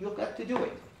 Well, you've got to do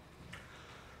it.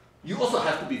 You also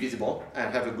have to be visible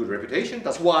and have a good reputation.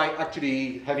 That's why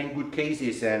actually having good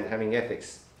cases and having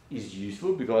ethics is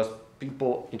useful, because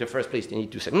people in the first place, they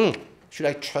need to say, should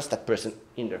I trust that person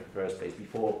in the first place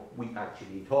before we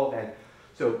actually talk? And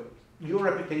so your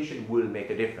reputation will make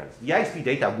a difference. The ISP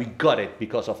data, we got it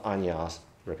because of Anja's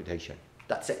reputation.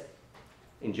 That's it.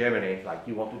 In Germany, like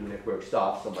you want to do network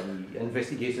stuff, somebody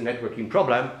investigates a networking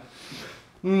problem,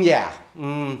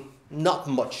 not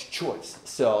much choice.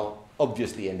 So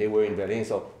obviously, and they were in Berlin,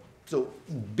 so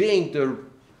being the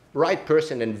right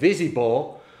person and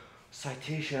visible,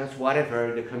 citations,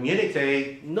 whatever, the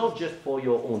community, not just for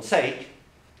your own sake,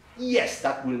 yes,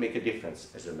 that will make a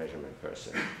difference as a measurement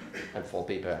person. And for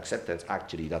paper acceptance,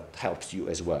 actually, that helps you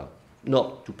as well.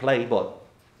 Not to play, but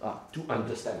to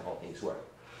understand how things work.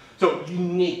 So you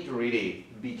need to really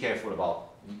be careful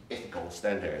about the ethical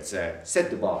standards. Set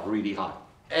the bar really high,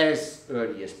 as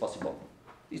early as possible.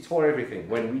 It's for everything.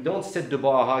 When we don't set the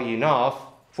bar high enough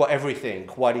for everything,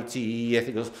 quality,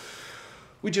 ethical,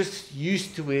 we're just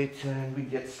used to it and we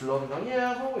get slowed down.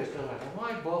 Yeah, I've always done that.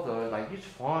 Why bother? Like, it's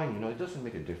fine, you know, it doesn't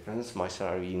make a difference. My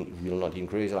salary will not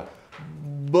increase.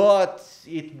 But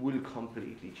it will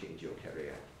completely change your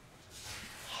career,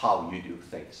 how you do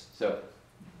things. So,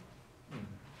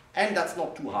 and that's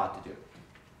not too hard to do.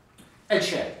 And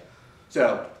share.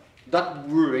 So, that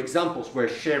were examples where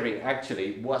sharing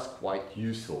actually was quite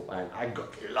useful, and I got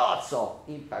lots of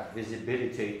impact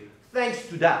visibility thanks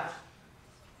to that.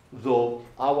 Though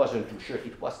I wasn't too sure,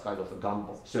 it was kind of a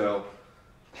gamble. So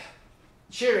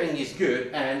sharing is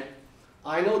good, and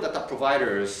I know that the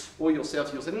providers or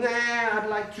yourself, you'll say, nah, I'd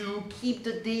like to keep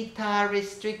the data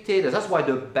restricted. And that's why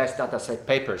the best data set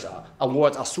papers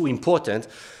awards are so important.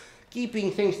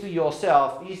 Keeping things to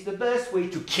yourself is the best way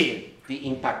to kill the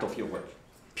impact of your work.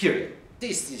 Period.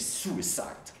 This is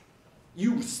suicide.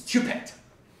 You stupid.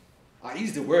 I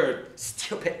use the word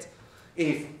stupid.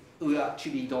 If we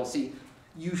actually don't see,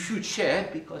 you should share,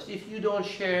 because if you don't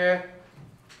share,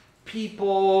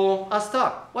 people are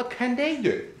stuck. What can they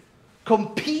do?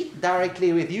 Compete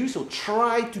directly with you, so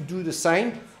try to do the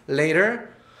same later.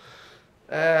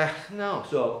 No,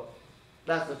 so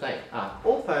that's the thing.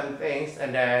 Open things,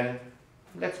 and then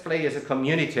let's play as a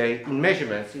community in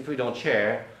measurements. If we don't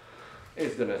share,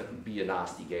 it's going to be a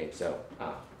nasty game. So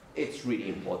it's really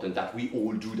important that we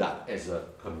all do that as a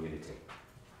community.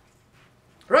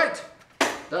 Right,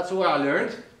 that's what I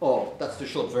learned. Oh, that's the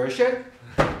short version.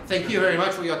 Thank you very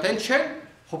much for your attention.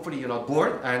 Hopefully you're not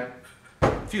bored, and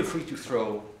feel free to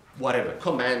throw whatever,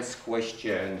 comments,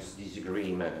 questions,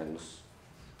 disagreements,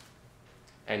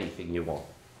 anything you want.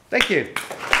 Thank you.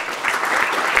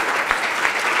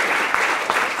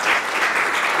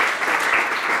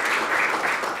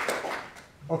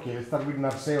 Okay, let's start with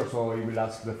Marcelo, so he will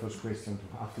ask the first question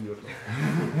after your talk.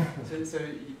 So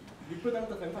you put a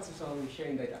lot of emphasis on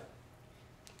sharing data.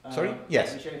 Sorry?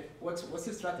 Yes. What's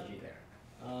the strategy there?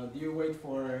 Do you wait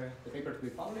for the paper to be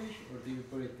published, or do you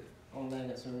put it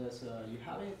online as soon as you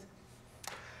have it?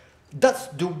 That's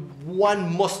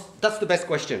the best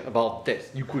question about this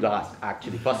you could ask,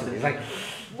 actually, possibly. It's like,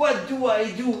 what do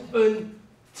I do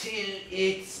until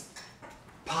it's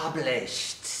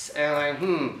published?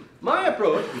 And my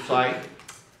approach is like,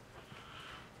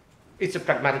 it's a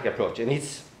pragmatic approach, and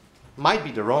it's might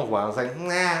be the wrong one. It's like,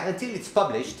 nah, until it's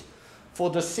published, for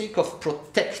the sake of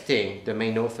protecting the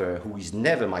main author, who is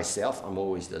never myself, I'm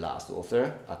always the last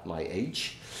author at my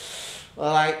age.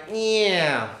 Like,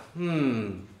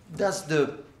 that's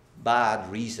the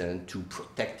bad reason to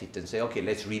protect it and say, okay,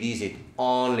 let's release it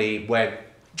only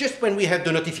just when we have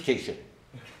the notification.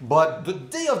 But the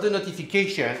day of the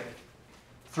notification,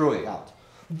 throw it out.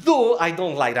 Though I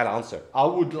don't like that answer. I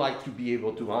would like to be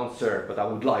able to answer, but I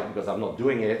would like, because I'm not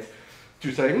doing it,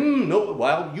 to say, no,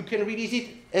 well, you can release it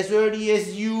as early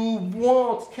as you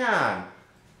can.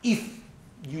 If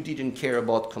you didn't care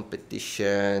about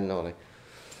competition, or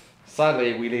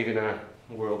sadly, we live in a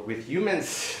world with humans,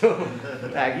 so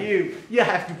like you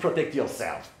have to protect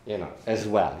yourself, as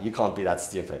well. You can't be that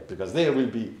stupid, because there will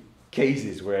be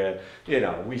cases where,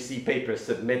 we see papers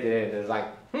submitted and it's like,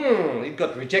 it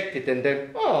got rejected, and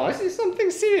then, oh, I see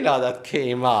something similar that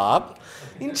came up.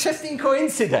 Interesting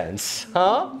coincidence,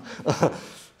 huh?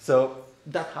 So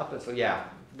that happens. So yeah,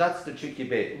 that's the tricky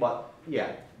bit. But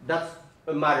yeah, that's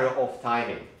a matter of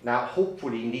timing. Now,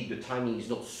 hopefully, indeed, the timing is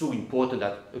not so important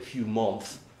that a few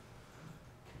months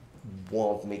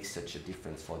won't make such a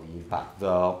difference for the impact.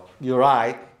 Though you're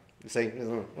right, you say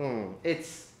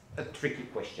it's a tricky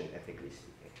question, ethically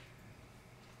speaking.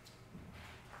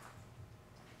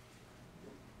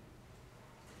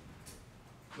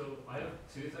 So I have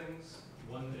two things.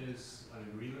 One is an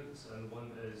agreement, and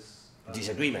one is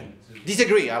disagreement.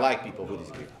 Disagree. I like people who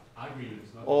disagree. Agreement.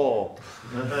 Oh,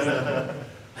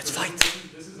 let's fight.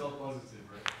 This is all positive,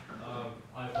 right?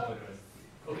 I apologize.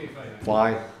 Okay,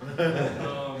 fine.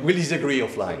 Fine. We'll disagree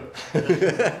offline.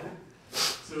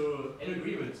 So, in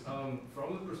agreement, from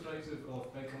the perspective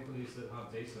of big companies that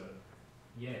have data,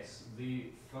 yes,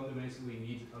 they fundamentally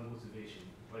need a motivation.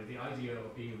 Like the idea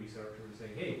of being a researcher and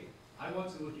saying, hey, I want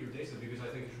to look at your data because I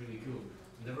think it's really cool,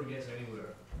 never gets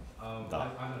anywhere.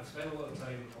 I've spent a lot of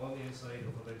time on the inside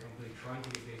of a big company trying to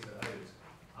get data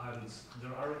out, and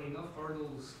there are enough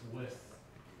hurdles with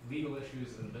legal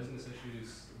issues and business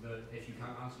issues that if you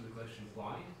can't answer the question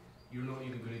why, you're not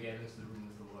even going to get into the room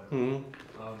with the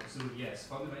lawyer. So yes,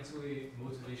 fundamentally,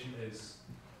 motivation is...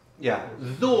 Yeah,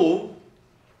 though,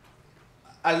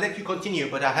 I'll let you continue,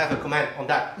 but I have a comment on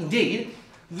that. Indeed,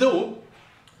 though,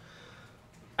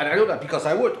 and I know that because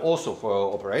I work also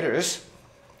for operators,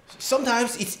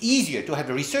 sometimes it's easier to have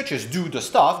the researchers do the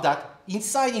stuff that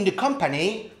inside in the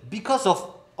company, because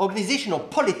of organizational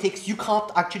politics, you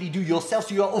can't actually do yourself,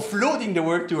 so you are offloading the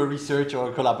work to a researcher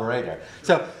or a collaborator.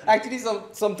 So actually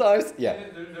sometimes, yeah,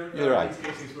 you're right.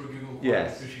 There are cases where Google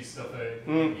yes. pushes stuff out.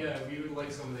 Yeah, we would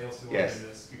like somebody else to work yes. on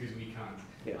this because we can't.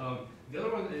 Yeah. The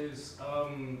other one is,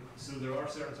 so there are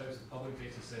certain types of public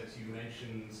data sets. You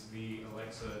mentioned the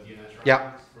Alexa DNS rankings,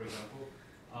 yeah. for example.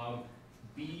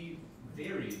 Be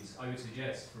varied, I would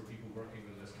suggest, for people working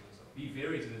with this kind of stuff. Be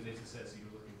varied in the data sets that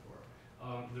you're looking for.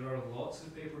 There are lots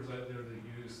of papers out there that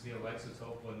use the Alexa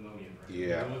top 1 million, right?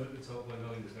 Yeah. We know that the top 1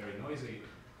 million is very noisy,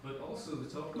 but also the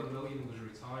top 1 million was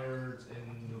retired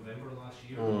in November last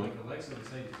year. Like Alexa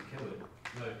decided to kill it.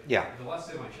 Now, yeah. the last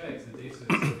time I checked, the data is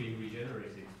still being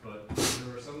regenerated, but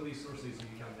there are some of these sources that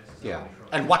you can't necessarily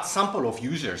trust. And what sample of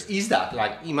users is that?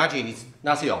 Like, imagine it's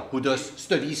Nasio who does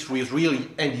studies with really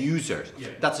end users. Yeah.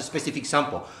 That's a specific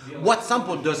sample. What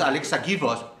sample does Alexa give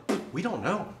us? We don't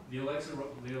know. The Alexa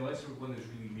one is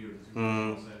really weird.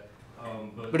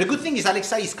 But the good thing is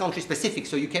Alexa is country specific,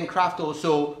 so you can craft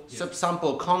also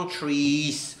subsample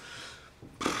countries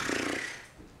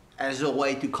as a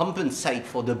way to compensate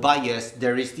for the bias.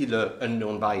 There is still an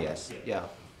unknown bias. Yeah.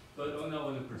 But on that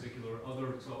one in particular,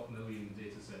 other top million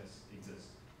data sets exist.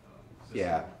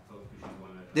 Yeah.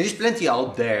 There is plenty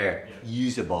out there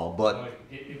usable, but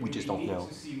we just don't know. We need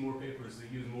to see more papers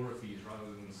that use more of these rather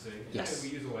than say, yes. We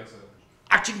use Alexa.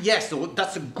 Actually, yes, so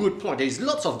that's a good point. There is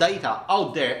lots of data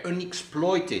out there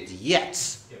unexploited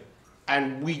yet.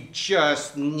 And we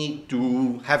just need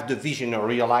to have the vision or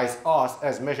realize us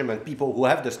as measurement people who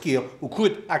have the skill, who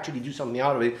could actually do something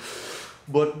out of it.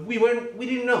 But we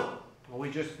didn't know. We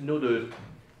just know the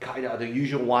kind of the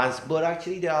usual ones, but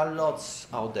actually there are lots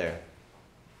out there.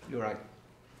 You're right.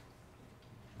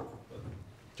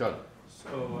 John.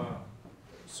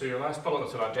 So your last bullet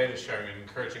was about data sharing and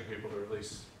encouraging people to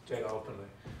release data openly.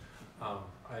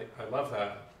 I love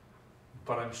that.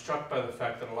 But I'm struck by the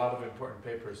fact that a lot of important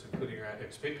papers, including your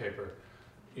XP paper,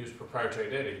 use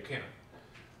proprietary data. You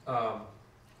can't.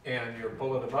 And your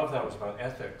bullet above that was about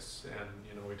ethics,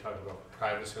 and we talked about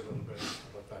privacy a little bit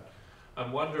about that.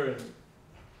 I'm wondering,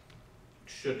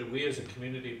 should we as a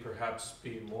community perhaps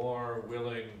be more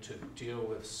willing to deal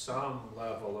with some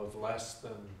level of less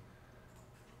than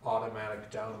automatic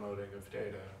downloading of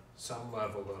data, some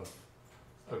level of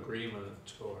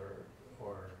agreement or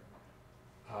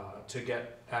to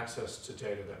get access to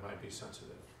data that might be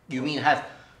sensitive? You mean have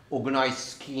organized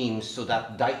schemes so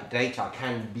that data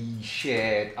can be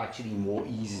shared actually more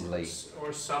easily?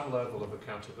 Or some level of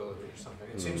accountability or something.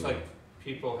 It seems like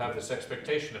people have this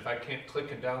expectation, if I can't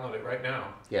click and download it right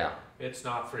now, it's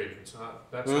not free. It's not.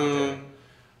 That's not data.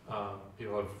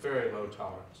 People have very low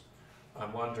tolerance.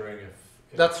 I'm wondering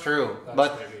if that's true.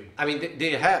 But I mean,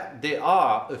 there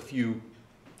are a few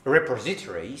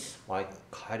repositories, like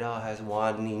Canada has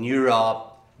one in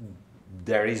Europe,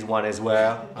 there is one as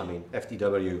well. I mean,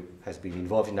 FTW has been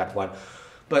involved in that one.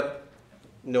 But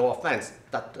no offense,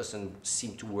 that doesn't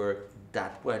seem to work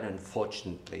that well,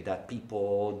 unfortunately, that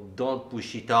people don't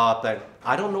push it up. And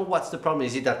I don't know what's the problem.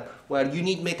 Is it that, well, you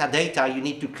need metadata, you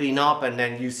need to clean up, and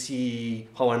then you see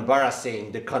how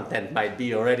embarrassing the content might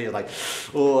be already, like,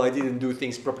 oh, I didn't do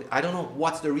things properly. I don't know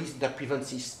what's the reason that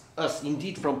prevents us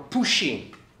indeed from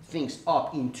pushing things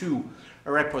up into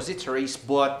repositories,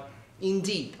 but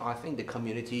indeed, I think the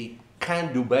community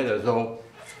can do better, though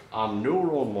I'm no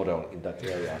role model in that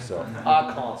area, so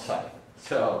I can't say.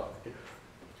 So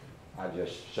I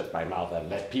just shut my mouth and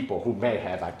let people who may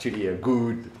have actually a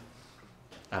good,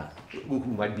 who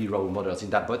might be role models in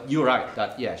that. But you're right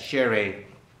that, yeah, sharing,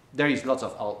 there is lots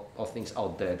of things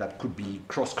out there that could be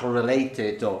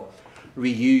cross-correlated or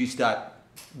reused that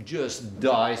just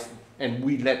dies, and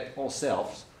we let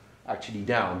ourselves actually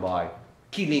down by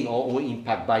killing our own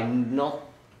impact by not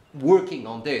working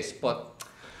on this. But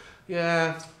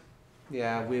yeah,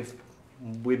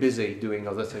 we're busy doing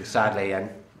other things, sadly, and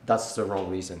that's the wrong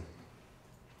reason.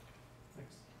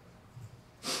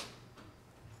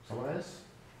 Someone else?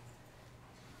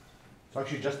 So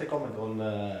actually, just a comment on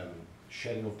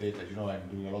sharing of data. You know, I'm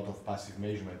doing a lot of passive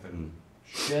measurement, and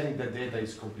sharing the data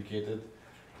is complicated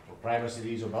for privacy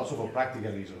reasons, but also for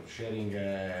practical reasons. Sharing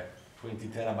 20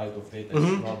 terabytes of data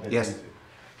is not that easy.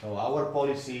 So our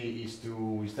policy is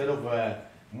to, instead of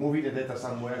moving the data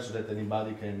somewhere so that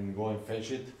anybody can go and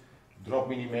fetch it, drop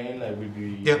me an email. I will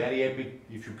be very happy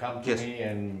if you come to me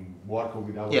and work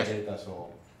with our data. So.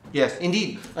 Yes,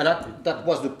 indeed, and that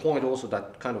was the point also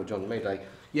that kind of John made. Like,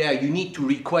 yeah, you need to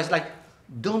request. Like,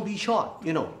 don't be shy.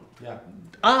 You know,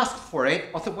 ask for it.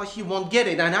 Otherwise, you won't get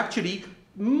it. And actually,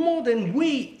 more than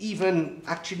we even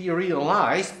actually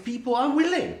realize, people are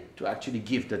willing to actually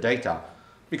give the data.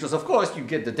 Because of course, you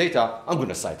get the data, I'm going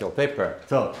to cite your paper.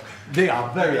 So they are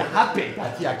very happy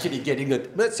that you're actually getting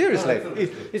it. But seriously,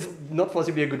 it's not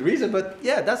possibly a good reason, but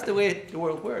yeah, that's the way the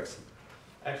world works.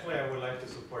 Actually, I would like to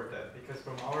support that, because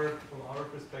from our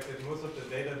perspective, most of the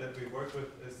data that we work with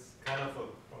is kind of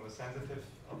from a sensitive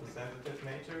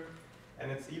nature,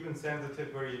 and it's even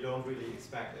sensitive where you don't really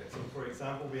expect it. So, for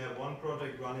example, we have one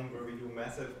project running where we do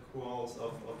massive calls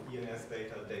of DNS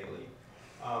data daily.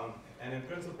 And in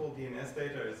principle, DNS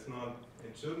data is not,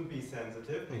 it shouldn't be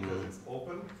sensitive because it's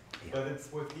open, but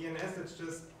it's with DNS, it's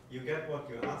just, you get what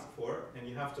you ask for, and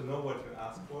you have to know what you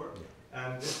ask for.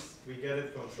 And this, we get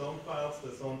it from zone files.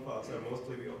 The zone files are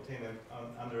mostly we obtain it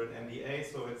under an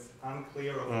NDA, so it's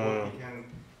unclear of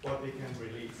what we can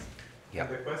release. And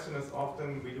the question is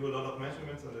often, we do a lot of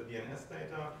measurements on the DNS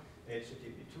data,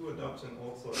 HTTP2 adoption,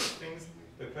 all sorts of things.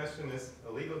 The question is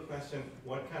a legal question: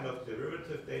 what kind of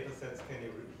derivative data sets can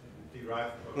you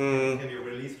derive, or can you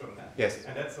release from that? Yes.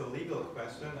 And that's a legal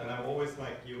question, and I'm always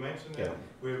like, you mentioned it,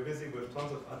 we're busy with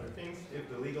tons of other things. If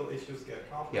the legal issues get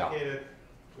complicated,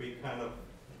 we kind of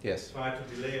try to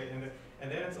delay it.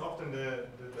 And then it's often the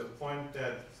point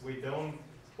that we don't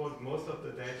put most of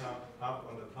the data up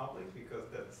on the public because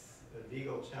that's a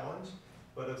legal challenge.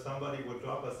 But if somebody would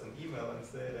drop us an email and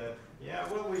say that, yeah,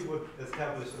 well, we would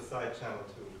establish a side channel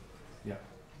too.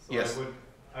 Yeah. So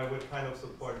I would kind of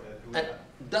support that.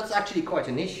 That's actually quite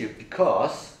an issue,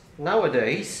 because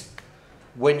nowadays,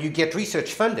 when you get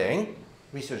research funding,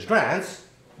 research grants,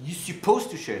 you're supposed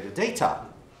to share the data.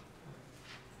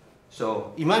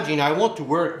 So imagine I want to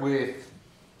work with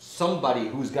somebody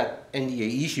who's got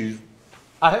NDA issues.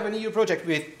 I have an EU project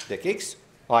with the Kicks.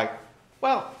 Like,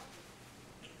 well,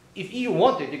 if EU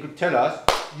wanted, they could tell us,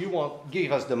 you won't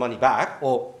give us the money back,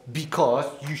 or because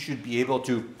you should be able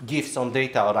to give some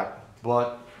data, like,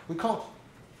 but we can't.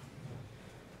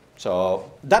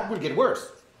 So that will get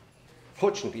worse.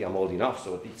 Fortunately, I'm old enough,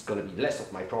 so it's going to be less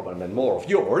of my problem and more of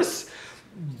yours.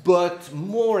 But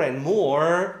more and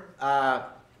more,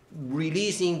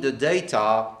 releasing the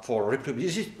data for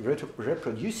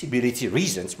reproducibility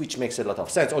reasons, which makes a lot of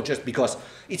sense, or just because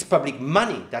it's public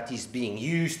money that is being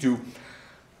used to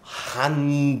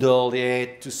handle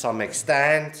it to some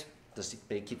extent. Does it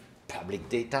make it public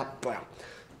data?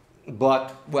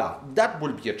 But, well, that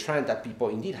will be a trend that people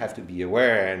indeed have to be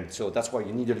aware, and so that's why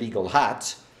you need a legal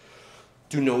hat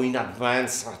to know in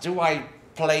advance, do I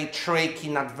play trick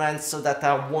in advance so that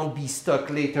I won't be stuck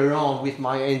later on with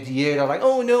my NDA? They're like,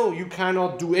 oh no, you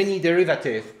cannot do any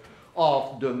derivative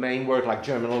of the main work, like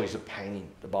German law is a pain in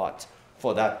the butt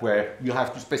for that, where you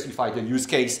have to specify the use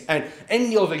case, and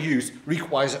any other use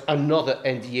requires another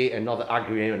NDA, another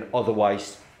agreement,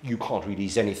 otherwise you can't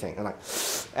release anything.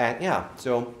 And yeah,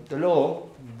 so the law,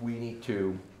 we need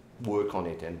to work on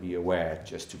it and be aware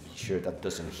just to be sure that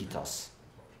doesn't hit us.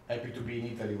 Happy to be in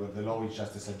Italy where the law is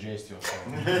just a suggestion. So.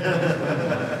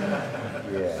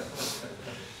 Yeah.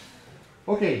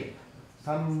 Okay.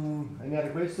 Any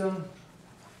other question?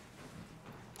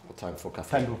 Time for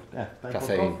cafe. Time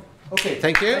Caffeine. for okay.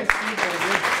 Thank you.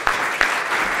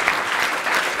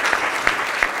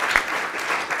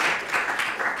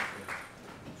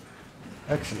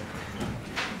 Excellent.